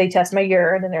sugar, they test my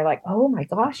urine, and they're like, oh my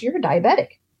gosh, you're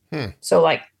diabetic. So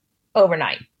like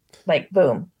overnight, like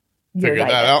boom. Figure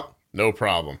that out. No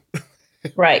problem.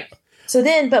 Right. So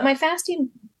then, but my fasting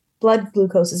blood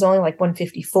glucose is only like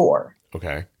 154.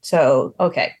 Okay. So,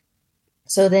 okay.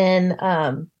 So then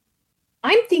I'm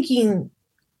thinking,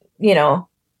 well,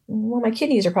 my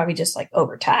kidneys are probably just like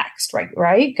overtaxed, right?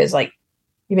 Right. Because like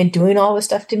you've been doing all this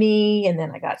stuff to me, and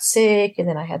then I got sick, and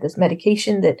then I had this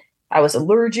medication that I was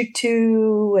allergic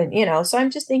to, and, so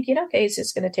I'm just thinking, okay, it's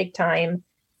just going to take time.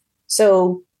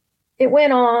 So it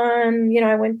went on,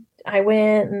 I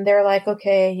went and they're like,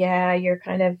 okay, yeah,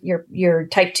 you're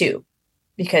type 2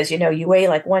 because, you weigh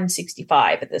like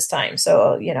 165 at this time.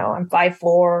 So, I'm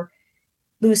 5'4",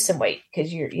 lose some weight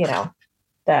because you're,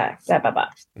 blah, blah, blah.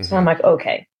 So I'm like,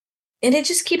 okay. And it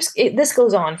just this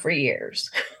goes on for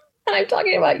years. And I'm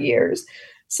talking about years.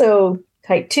 So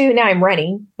type 2, now I'm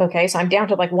running. Okay. So I'm down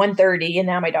to like 130. And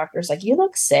now my doctor's like, you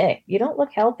look sick. You don't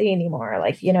look healthy anymore.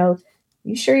 Like,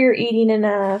 you sure you're eating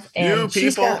enough? And you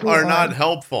people are not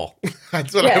helpful.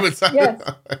 That's what I would say. Yes.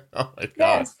 Oh my God.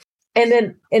 Yes. And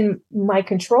then in my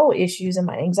control issues and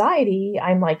my anxiety,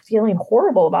 I'm like feeling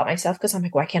horrible about myself because I'm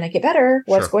like, why can't I get better?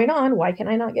 What's going on? Why can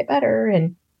I not get better?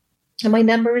 And my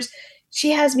numbers,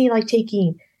 she has me like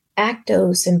taking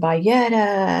Actos and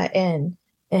Byetta,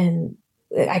 and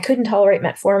I couldn't tolerate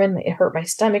metformin. It hurt my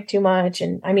stomach too much.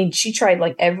 And I mean, she tried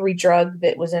like every drug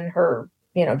that was in her,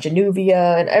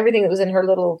 Januvia and everything that was in her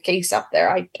little case up there.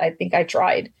 I think I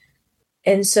tried.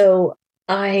 And so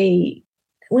when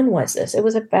was this? It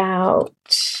was in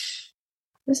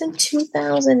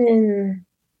 2000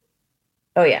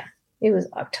 it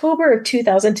was October of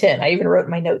 2010. I even wrote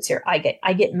in my notes here. I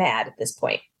get mad at this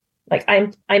point. Like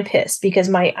I'm pissed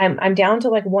because I'm down to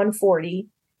like 140.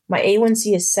 My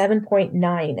A1C is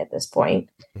 7.9 at this point.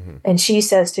 Mm-hmm. And she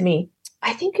says to me,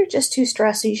 I think you're just too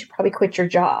stressed. So you should probably quit your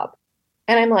job.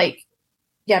 And I'm like,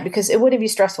 Yeah, because it wouldn't be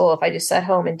stressful if I just sat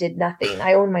home and did nothing.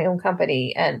 I own my own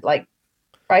company and like,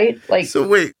 right? Like, So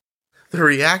wait, the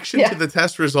reaction to yeah, the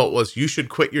test result was you should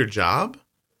quit your job?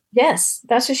 yes,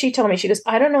 that's what she told me. She goes,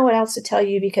 I don't know what else to tell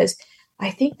you because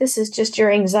I think this is just your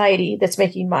anxiety that's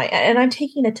making and I'm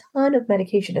taking a ton of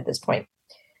medication at this point.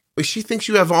 Wait, she thinks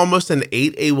you have almost an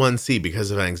 8A1C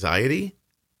because of anxiety?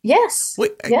 Yes,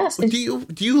 Wait, yes. And do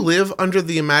you live under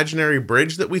the imaginary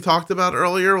bridge that we talked about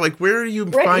earlier? Like, where are you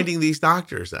right. finding these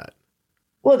doctors at?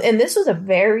 Well, and this was a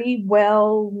very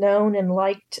well known and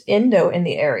liked endo in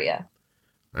the area.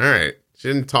 All right. She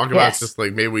didn't talk about Yes. just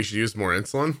like maybe we should use more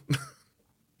insulin.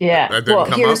 Yeah. That didn't Well,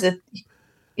 come up. here's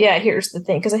the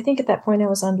thing. Because I think at that point I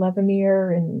was on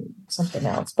Levemir and something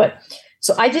else. But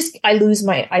so I lose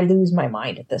my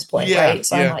mind at this point, Yeah, right?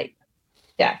 So I'm yeah. like,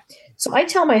 yeah. So I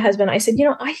tell my husband, I said,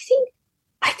 I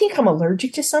think I'm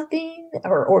allergic to something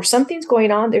or something's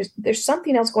going on. There's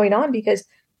something else going on because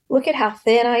look at how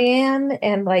thin I am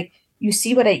and like you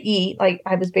see what I eat. Like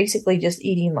I was basically just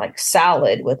eating like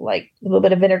salad with like a little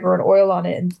bit of vinegar and oil on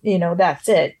it and that's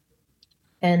it.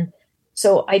 And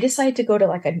so I decided to go to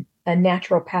like a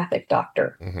naturopathic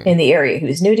doctor Hmm. in the area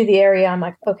who's new to the area. I'm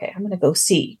like, okay, I'm gonna go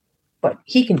see what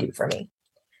he can do for me.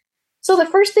 So the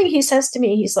first thing he says to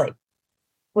me, he's like,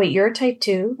 wait, you're a type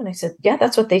 2? And I said, yeah,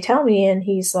 that's what they tell me. And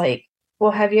he's like,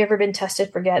 well, have you ever been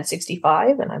tested for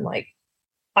GAD65? And I'm like,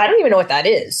 I don't even know what that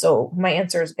is. So my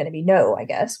answer is going to be no, I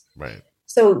guess. Right.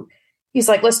 So he's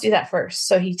like, let's do that first.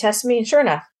 So he tested me, and sure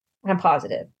enough, I'm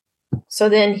positive. So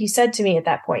then he said to me at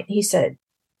that point, he said,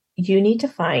 you need to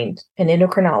find an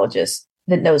endocrinologist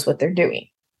that knows what they're doing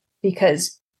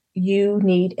because you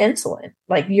need insulin.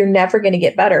 Like you're never going to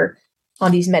get better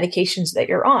on these medications that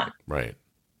you're on. Right.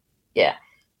 Yeah.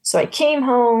 So I came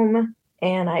home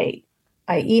and I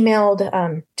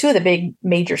emailed two of the big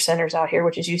major centers out here,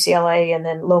 which is UCLA and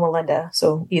then Loma Linda,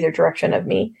 so either direction of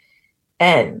me.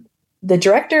 And the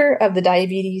director of the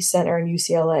diabetes center in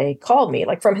UCLA called me,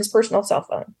 like from his personal cell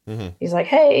phone. Hmm. He's like,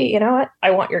 "Hey, you know what?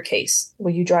 I want your case. Will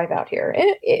you drive out here?"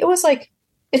 And it was like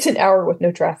it's an hour with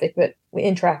no traffic, but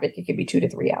in traffic it could be 2 to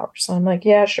 3 hours. So I'm like,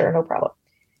 "Yeah, sure, no problem."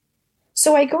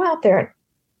 So I go out there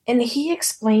and he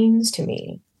explains to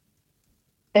me,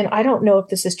 and I don't know if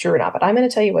this is true or not, but I'm going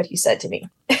to tell you what he said to me.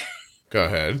 Go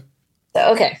ahead.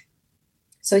 So, okay.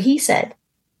 So he said,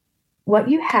 what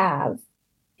you have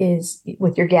is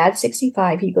with your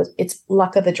GAD65, he goes, it's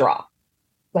luck of the draw.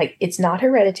 Like it's not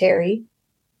hereditary.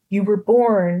 You were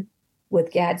born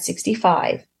with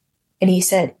GAD65. And he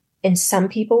said, and some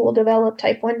people will develop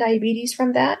type 1 diabetes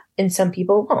from that, and some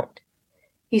people won't.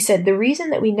 He said, the reason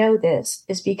that we know this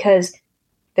is because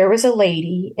there was a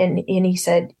lady, and he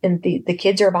said, and the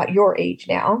kids are about your age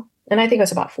now, and I think I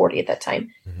was about 40 at that time,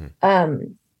 Hmm.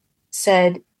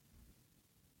 said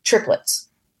triplets,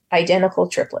 identical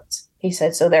triplets. He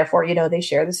said, so therefore, they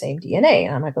share the same DNA.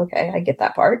 And I'm like, okay, I get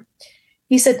that part.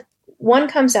 He said, one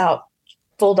comes out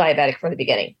full diabetic from the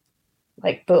beginning,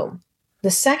 like boom.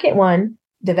 The second one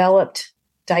developed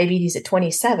diabetes at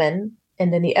 27,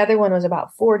 and then the other one was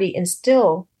about 40 and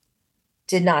still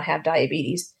did not have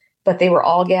diabetes, but they were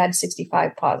all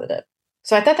GAD65 positive.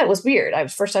 So I thought that was weird. I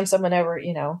was first time someone ever,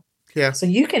 Yeah. so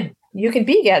you can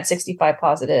be GAD65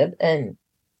 positive and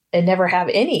never have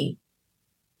any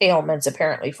ailments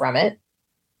apparently from it.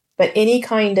 But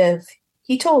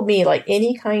he told me like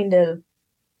any kind of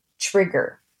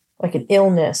trigger, like an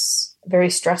illness, very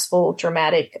stressful,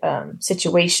 traumatic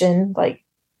situation, like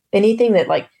anything that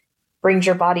like brings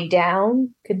your body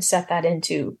down could set that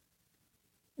into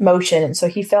motion. And so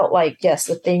he felt like, yes,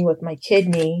 the thing with my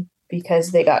kidney,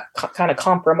 because they got kind of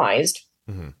compromised,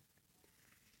 Hmm.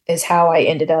 is how I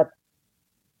ended up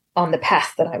on the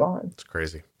path that I'm on. It's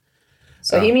crazy.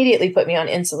 So he immediately put me on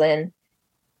insulin.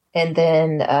 And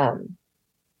then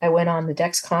I went on the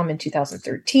Dexcom in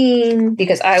 2013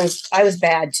 because I was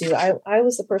bad too. I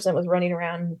was the person that was running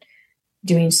around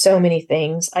doing so many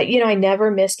things. I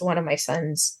never missed one of my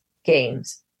son's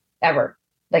games ever.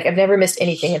 Like I've never missed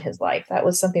anything in his life. That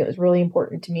was something that was really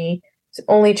important to me. He's an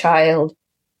only child.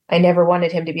 I never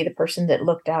wanted him to be the person that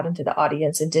looked out into the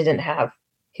audience and didn't have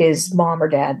his mom or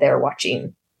dad there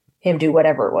watching him do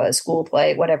whatever it was, school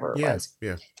play, whatever it Yeah. was.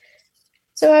 Yeah.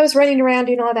 So I was running around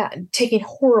doing all that and taking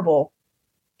horrible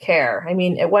care. I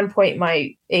mean, at one point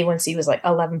my A1C was like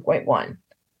 11.1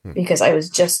 because I was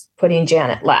just putting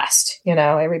Janet last.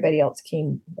 Everybody else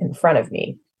came in front of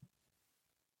me.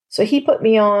 So he put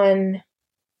me on,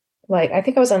 like, I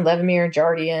think I was on Levemir and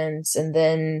Jardiance, and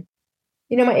then,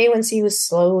 my A1C was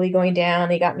slowly going down.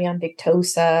 They got me on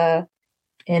Victoza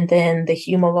and then the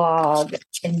Humalog.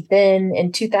 And then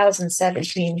in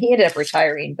 2017, he ended up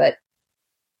retiring, but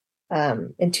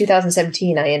in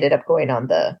 2017, I ended up going on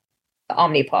the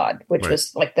Omnipod, which Right.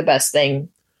 was like the best thing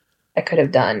I could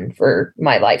have done for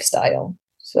my lifestyle.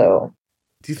 So,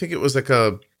 Do you think it was like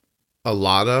a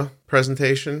Lada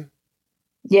presentation?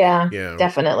 yeah, Yeah.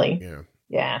 definitely. Yeah.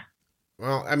 Yeah.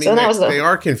 Well, I So mean, that was they the,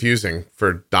 are confusing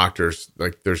for doctors.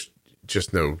 Like, there's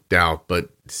just no doubt. But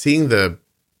seeing the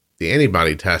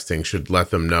antibody testing should let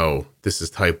them know this is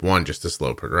type 1, just a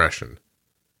slow progression.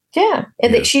 yeah.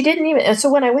 And Yeah. she didn't even, and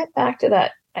so when I went back to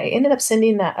that, I ended up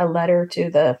sending that a letter to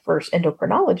the first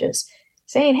endocrinologist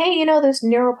saying, hey, this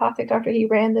neuropathic doctor, he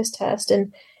ran this test.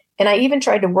 And I even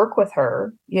tried to work with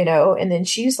her, and then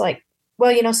she's like,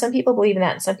 well, some people believe in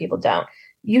that and some people don't.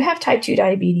 You have type 2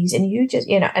 diabetes and you just,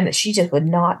 and she just would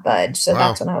not budge. So Wow.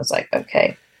 that's when I was like,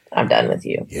 okay, I'm done with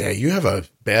you. Yeah, you have a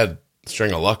bad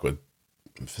string of luck with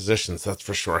physicians, that's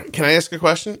for sure. Can I ask a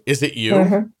question? Is it you?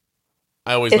 Mm-hmm.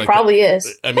 I always It like probably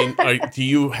is. I mean, do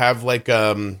you have like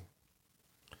I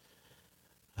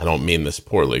don't mean this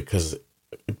poorly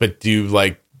but do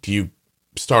you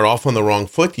start off on the wrong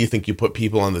foot? Do you think you put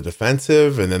people on the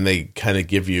defensive and then they kind of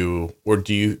give you, or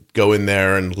do you go in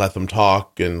there and let them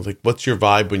talk? And like, what's your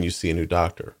vibe when you see a new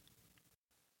doctor?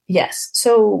 Yes.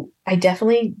 So I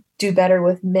definitely do better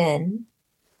with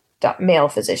male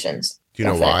physicians. Do you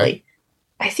know why?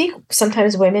 I think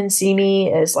sometimes women see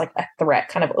me as like a threat,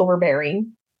 kind of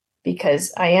overbearing,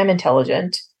 because I am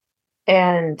intelligent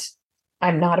and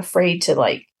I'm not afraid to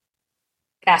like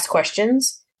ask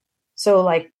questions. So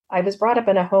like I was brought up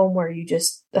in a home where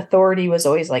authority was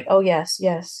always like, oh yes,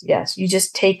 yes, yes. You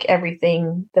just take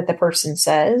everything that the person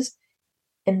says.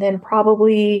 And then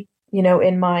probably,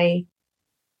 in my,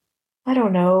 I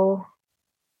don't know,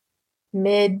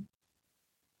 mid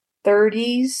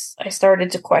 30s, I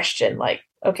started to question like,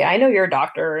 okay, I know you're a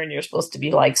doctor and you're supposed to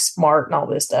be like smart and all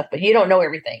this stuff, but you don't know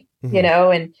everything,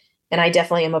 Mm-hmm. And I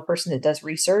definitely am a person that does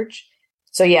research.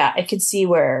 So yeah, I could see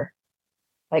where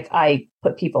like I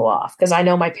put people off because I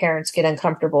know my parents get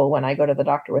uncomfortable when I go to the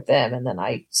doctor with them and then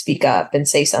I speak up and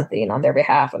say something on their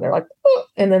behalf and they're like, oh,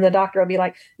 and then the doctor will be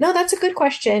like, no, that's a good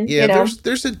question, Yeah,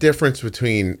 there's a difference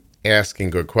between asking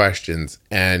good questions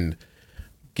and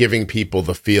giving people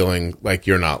the feeling like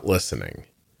you're not listening.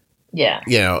 Yeah.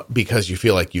 Because you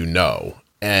feel like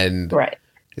and Right.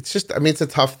 it's just, I mean, it's a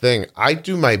tough thing. I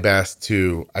do my best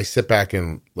I sit back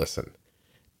and listen.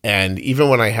 And even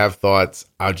when I have thoughts,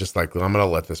 I'm just like, well, I'm going to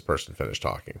let this person finish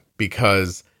talking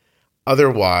because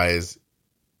otherwise,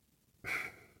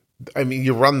 I mean,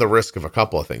 you run the risk of a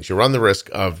couple of things. You run the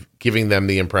risk of giving them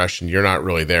the impression you're not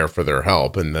really there for their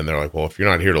help. And then they're like, well, if you're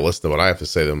not here to listen to what I have to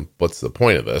say, then what's the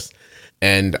point of this?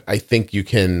 And I think you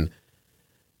can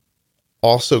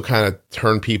also kind of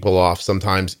turn people off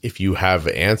sometimes if you have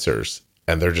answers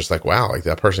and they're just like, wow, like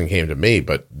that person came to me,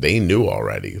 but they knew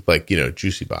already, like,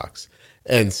 juicy box.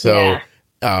 And so,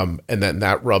 and then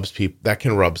that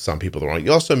can rub some people the wrong.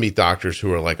 You also meet doctors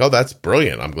who are like, oh, that's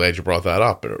brilliant. I'm glad you brought that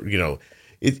up. Or,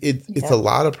 it's a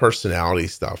lot of personality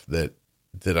stuff that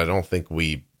I don't think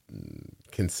we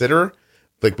consider,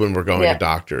 like when we're going to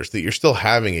doctors, that you're still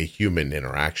having a human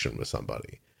interaction with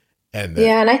somebody. And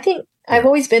and I think I've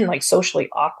always been like socially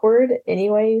awkward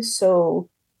anyway. So,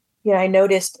 I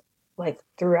noticed like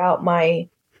throughout my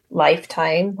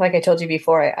lifetime, like I told you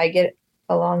before, I get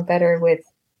along better with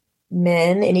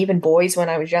men and even boys when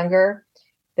I was younger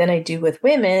than I do with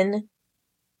women.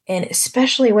 And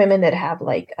especially women that have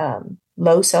like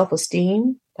low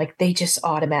self-esteem, like they just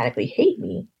automatically hate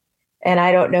me. And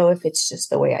I don't know if it's just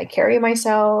the way I carry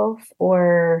myself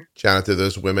or. Janet, do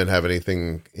those women have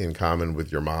anything in common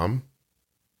with your mom?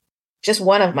 Just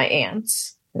one of my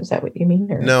aunts. Is that what you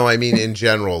mean? Or? No, I mean in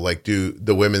general, like do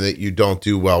the women that you don't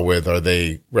do well with, are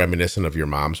they reminiscent of your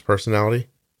mom's personality?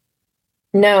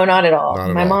 No, not at all. Not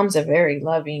at My all. mom's a very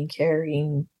loving,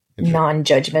 caring,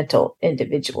 non-judgmental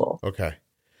individual. Okay.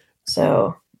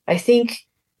 So I think,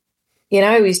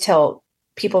 I always tell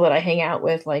people that I hang out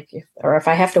with, like, if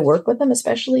I have to work with them,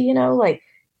 especially, like,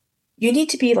 you need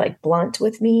to be like blunt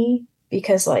with me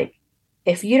because, like,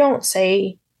 if you don't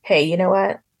say, hey, you know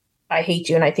what? I hate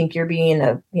you and I think you're being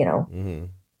a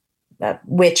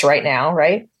witch right now,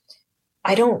 right?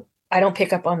 I don't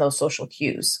pick up on those social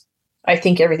cues. I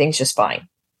think everything's just fine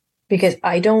because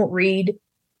I don't read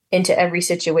into every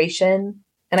situation.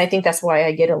 And I think that's why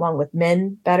I get along with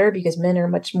men better because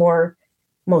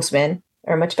most men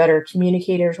are much better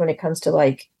communicators when it comes to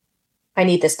like, I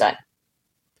need this done.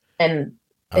 And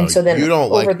so then you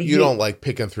don't like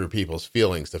picking through people's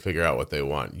feelings to figure out what they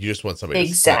want. You just want somebody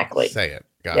to say it.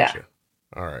 Gotcha. Yeah.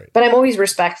 All right. But I'm always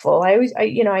respectful.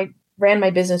 I ran my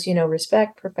business,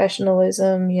 respect,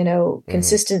 professionalism,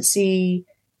 consistency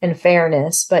and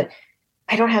fairness. But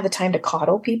I don't have the time to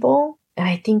coddle people. And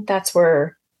I think that's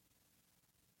where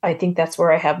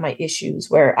I have my issues,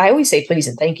 where I always say please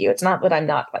and thank you. It's not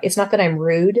that I'm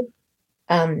rude.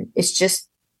 It's just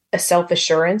a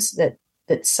self-assurance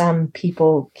that some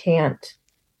people can't,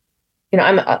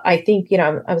 I think,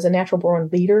 I was a natural born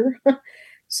leader.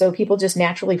 So people just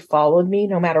naturally followed me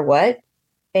no matter what.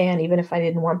 And even if I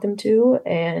didn't want them to,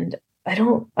 and I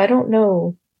don't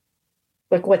know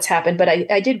like what's happened, but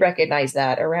I did recognize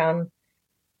that around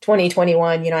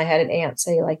 2021, I had an aunt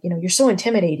say like, you're so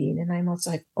intimidating. And I'm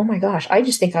also like, oh my gosh, I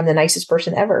just think I'm the nicest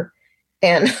person ever.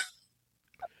 And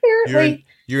apparently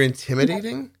you're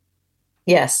intimidating?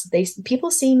 Yes,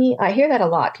 people see me. I hear that a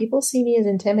lot. People see me as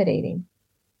intimidating.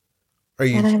 Are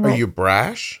you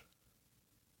brash?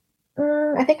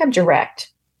 I think I'm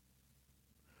direct.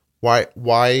 Why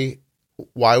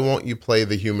won't you play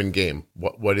the human game?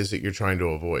 What is it you're trying to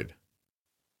avoid?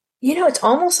 It's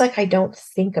almost like I don't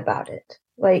think about it.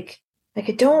 Like I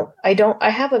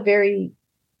have a very,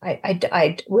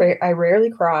 I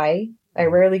rarely cry. I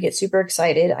rarely get super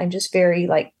excited. I'm just very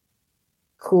like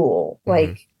cool.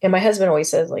 Like, and my husband always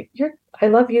says like, I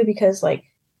love you because like,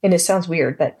 and it sounds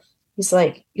weird, but he's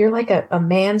like, you're like a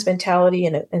man's mentality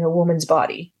in a woman's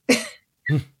body.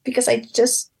 Because I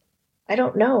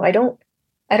don't know. I don't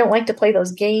like to play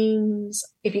those games.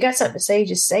 If you got something to say,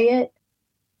 just say it.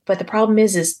 But the problem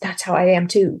is that's how I am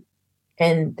too.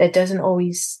 And that doesn't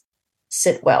always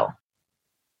sit well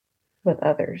with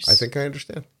others. I think I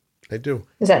understand. I do.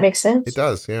 Does that make sense? It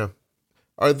does. Yeah.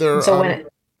 Are there,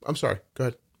 I'm sorry, go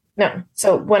ahead. No.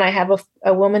 So when I have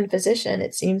a woman physician,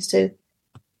 it seems to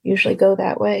usually go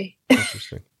that way.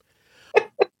 Interesting.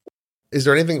 Is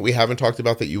there anything we haven't talked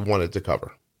about that you wanted to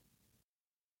cover?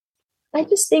 I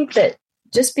just think that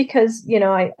just because,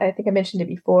 I think I mentioned it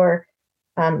before,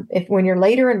 if when you're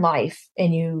later in life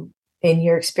and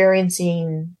you're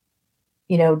experiencing,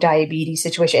 diabetes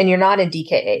situation and you're not in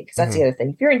DKA, because that's the other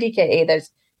thing. If you're in DKA,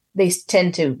 they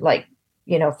tend to like,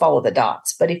 follow the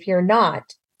dots. But if you're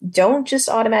not, don't just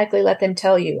automatically let them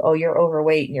tell you, oh, you're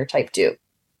overweight and you're type 2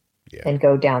 and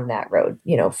go down that road.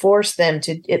 Force them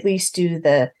to at least do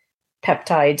the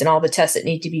peptides and all the tests that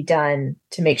need to be done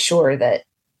to make sure that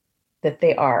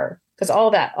they are, because all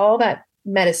that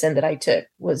medicine that I took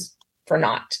was for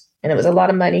naught. And it was a lot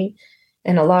of money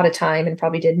and a lot of time and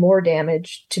probably did more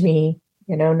damage to me,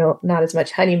 not as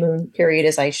much honeymoon period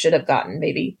as I should have gotten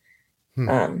maybe.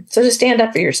 So just stand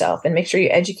up for yourself and make sure you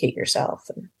educate yourself.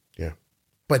 Yeah.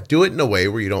 But do it in a way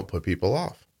where you don't put people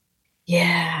off.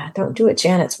 Yeah. Don't do it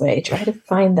Janet's way. Try to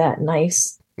find that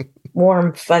nice,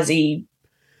 warm, fuzzy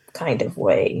kind of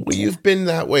way. Well, you've been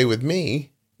that way with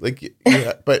me. Like,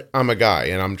 yeah, but I'm a guy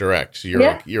and I'm direct. So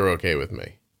you're okay with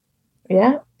me.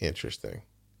 Yeah. Interesting.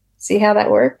 See how that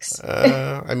works?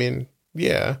 I mean,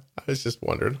 yeah, I was just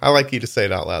wondering. I like you to say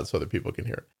it out loud so other people can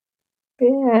hear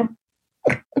it.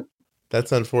 Yeah.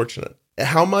 That's unfortunate.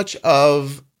 How much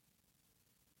of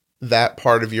that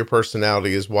part of your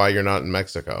personality is why you're not in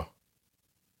Mexico?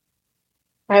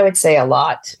 I would say a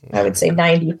lot. I would say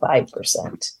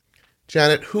 95%.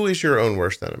 Janet, who is your own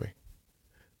worst enemy?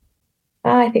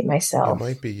 I think myself. It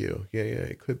might be you. Yeah,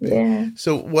 it could be. Yeah.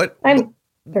 So I'm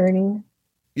learning.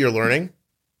 You're learning?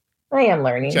 I am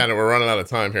learning. Janet, we're running out of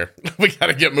time here. We got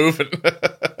to get moving.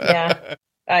 Yeah,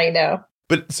 I know.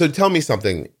 But so tell me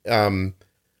something.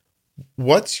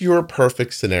 What's your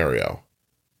perfect scenario?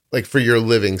 Like for your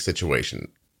living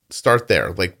situation? Start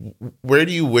there. Like, where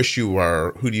do you wish you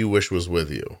were? Who do you wish was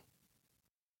with you?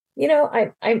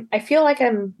 I feel like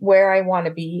I'm where I want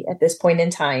to be at this point in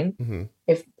time. Mm-hmm.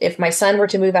 If my son were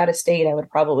to move out of state, I would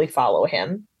probably follow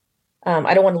him.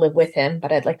 I don't want to live with him,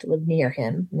 but I'd like to live near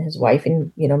him and his wife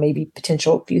and, maybe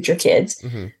potential future kids.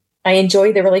 Mm-hmm. I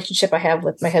enjoy the relationship I have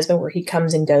with my husband where he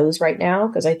comes and goes right now,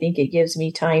 because I think it gives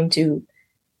me time to,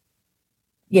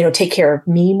 take care of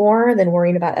me more than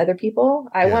worrying about other people.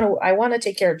 I want to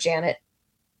take care of Janet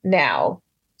now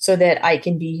so that I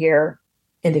can be here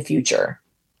in the future.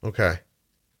 Okay.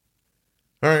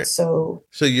 All right. So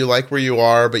you like where you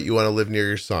are, but you want to live near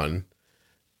your son.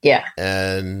 Yeah.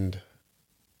 And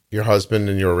your husband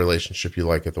and your relationship, you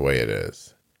like it the way it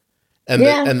is. And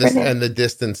the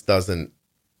distance doesn't,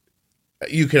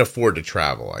 you can afford to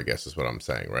travel, I guess is what I'm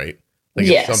saying, right? Like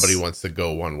yes. If somebody wants to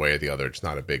go one way or the other, it's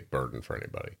not a big burden for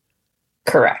anybody.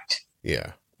 Correct.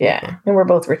 Yeah. Yeah. Okay. And we're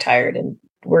both retired and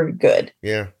we're good.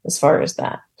 Yeah. As far as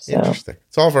that. So. Interesting.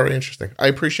 It's all very interesting. I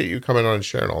appreciate you coming on and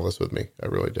sharing all this with me. I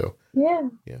really do. Yeah.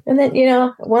 And then,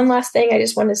 one last thing I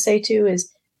just want to say too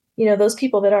is, those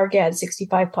people that are GAD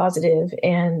 65 positive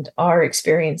and are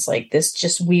experience like this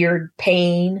just weird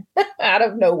pain out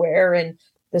of nowhere and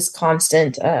this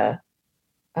constant,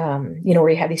 where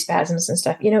you have these spasms and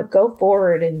stuff, go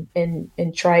forward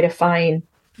and try to find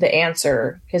the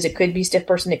answer, because it could be stiff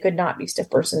person. It could not be stiff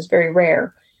person. It's very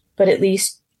rare, but at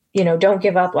least, don't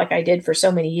give up like I did for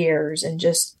so many years and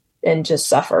just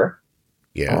suffer.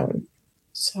 Yeah.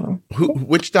 So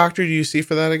which doctor do you see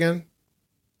for that again?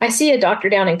 I see a doctor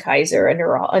down in Kaiser, a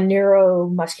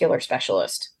neuromuscular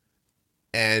specialist.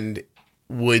 And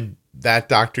would that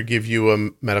doctor give you a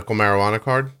medical marijuana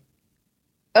card?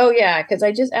 Oh yeah, because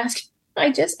I just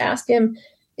asked him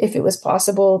if it was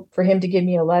possible for him to give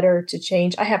me a letter to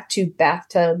change. I have 2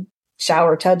 bathtub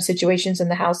shower tub situations in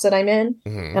the house that I'm in,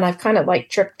 Mm-hmm. and I've kind of like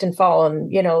tripped and fallen,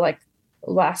 like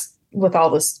with all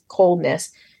this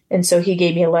coldness, and so he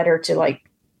gave me a letter to like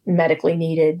medically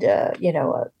needed,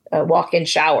 a walk-in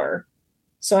shower.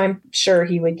 So I'm sure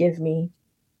he would give me,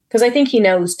 because I think he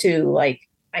knows too. Like,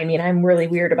 I mean, I'm really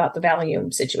weird about the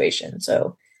Valium situation,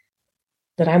 so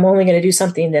that I'm only going to do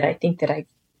something that I think that I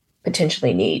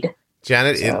potentially need.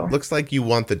 Janet, it looks like you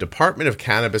want the Department of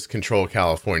Cannabis Control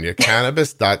California,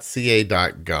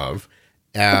 cannabis.ca.gov,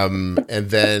 and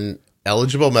then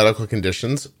eligible medical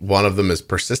conditions. One of them is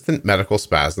persistent medical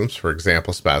spasms, for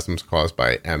example, spasms caused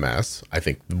by MS. I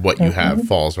think what you have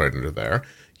falls right under there.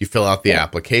 You fill out the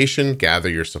application, gather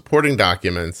your supporting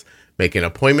documents, make an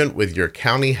appointment with your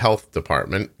county health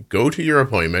department, go to your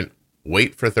appointment,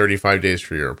 wait for 35 days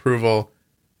for your approval.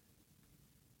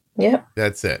 Yep.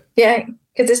 That's it. Yeah,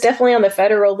 because it's definitely on the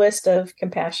federal list of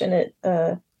compassionate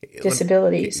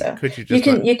disability. So you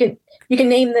can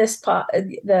name this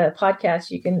the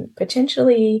podcast. You can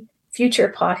potentially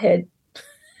future pothead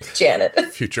Janet.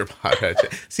 Future pothead.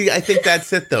 See, I think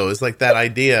that's it though. Is like that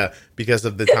idea, because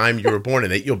of the time you were born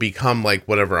in it, you'll become like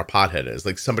whatever a pothead is,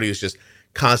 like somebody who's just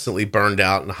constantly burned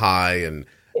out and high and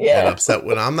upset.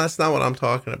 That's not what I'm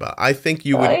talking about. I think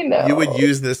you would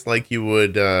use this like you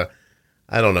would.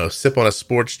 I don't know, sip on a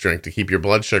sports drink to keep your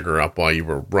blood sugar up while you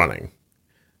were running,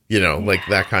 like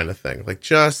that kind of thing, like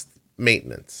just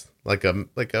maintenance, like a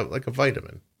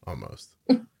vitamin almost.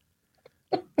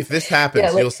 If this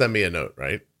happens, you'll send me a note,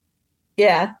 right?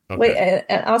 Yeah. Okay. Wait,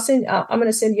 I'm going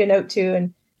to send you a note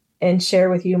too, and share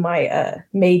with you my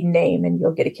maiden name, and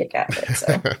you'll get a kick out of it.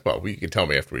 So. Well, you can tell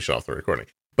me after we shut off the recording,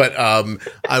 but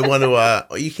I want to,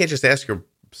 you can't just ask your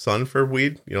son for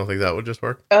weed? You don't think that would just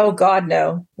work? Oh God,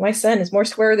 no. My son is more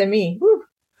square than me. Woo.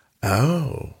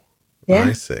 Oh, yeah.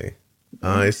 I see.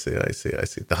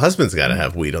 The husband's got to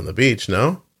have weed on the beach,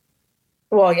 no?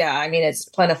 Well, yeah. I mean, it's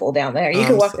plentiful down there. You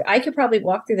could walk. I could probably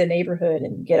walk through the neighborhood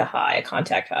and get a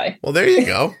contact high. Well, there you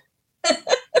go.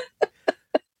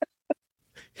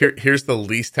 Here's the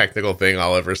least technical thing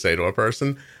I'll ever say to a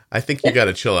person. I think you got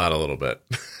to chill out a little bit.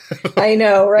 I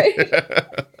know, right?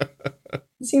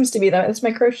 It seems to be that it's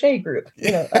my crochet group.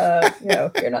 You're not. You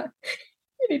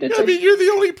need to you're the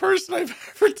only person I've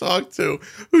ever talked to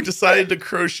who decided to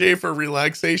crochet for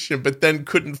relaxation, but then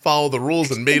couldn't follow the rules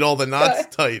and made all the knots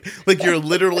tight. Like you're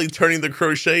literally turning the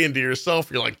crochet into yourself.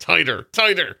 You're like, tighter.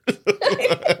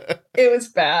 It was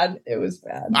bad.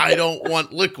 I don't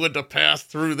want liquid to pass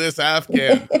through this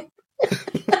Afghan.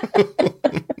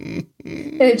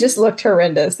 It just looked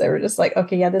horrendous. They were just like,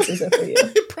 okay, yeah, this isn't for you.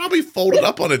 It probably folded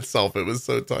up on itself. It was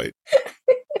so tight.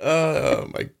 Oh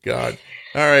my God.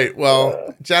 All right.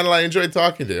 Well, Janet, I enjoyed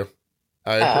talking to you.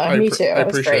 Me too. I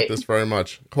appreciate this very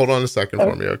much. Hold on a second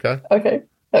for me, okay? Okay.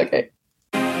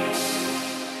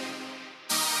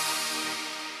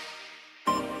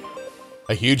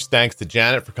 A huge thanks to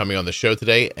Janet for coming on the show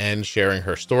today and sharing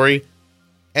her story.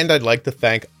 And I'd like to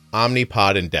thank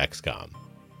Omnipod and Dexcom.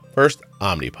 First,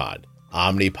 Omnipod.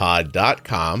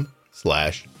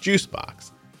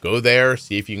 Omnipod.com/juicebox. Go there,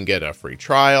 see if you can get a free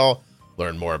trial,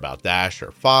 learn more about Dash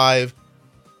or 5.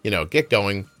 Get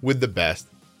going with the best,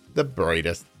 the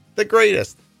brightest, the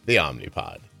greatest, the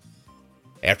Omnipod.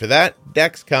 After that,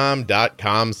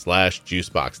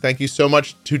 Dexcom.com/juicebox. Thank you so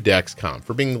much to Dexcom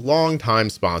for being longtime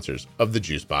sponsors of the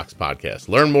Juicebox podcast.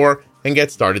 Learn more and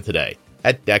get started today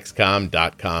at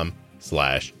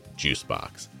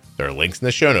Dexcom.com/juicebox. There are links in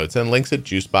the show notes and links at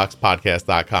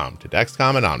juiceboxpodcast.com to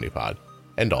Dexcom and Omnipod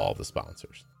and all the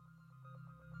sponsors.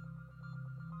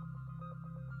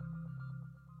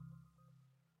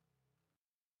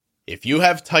 If you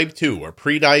have type 2 or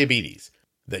pre-diabetes,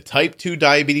 the Type 2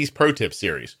 Diabetes Pro Tip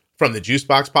series from the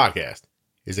Juicebox podcast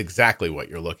is exactly what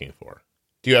you're looking for.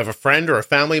 Do you have a friend or a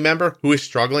family member who is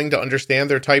struggling to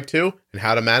understand their type 2 and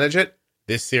how to manage it?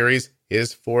 This series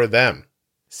is for them.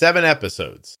 7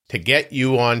 episodes to get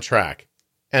you on track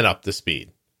and up to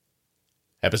speed.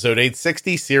 Episode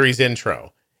 860, Series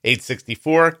Intro.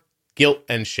 864, Guilt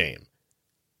and Shame.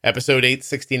 Episode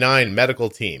 869, Medical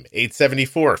Team.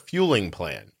 874, Fueling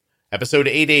Plan. Episode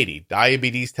 880,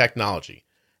 Diabetes Technology.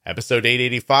 Episode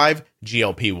 885,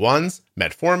 GLP-1s,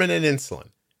 metformin, and insulin.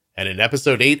 And in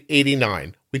episode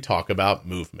 889, we talk about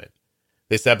movement.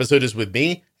 This episode is with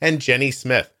me and Jenny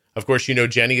Smith. Of course, you know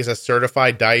Jenny is a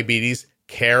certified diabetes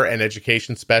care and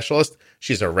education specialist.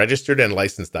 She's a registered and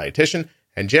licensed dietitian,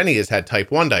 and Jenny has had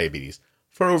type 1 diabetes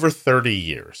for over 30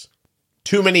 years.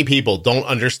 Too many people don't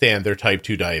understand their type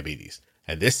 2 diabetes,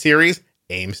 and this series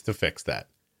aims to fix that.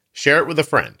 Share it with a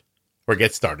friend or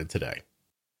get started today.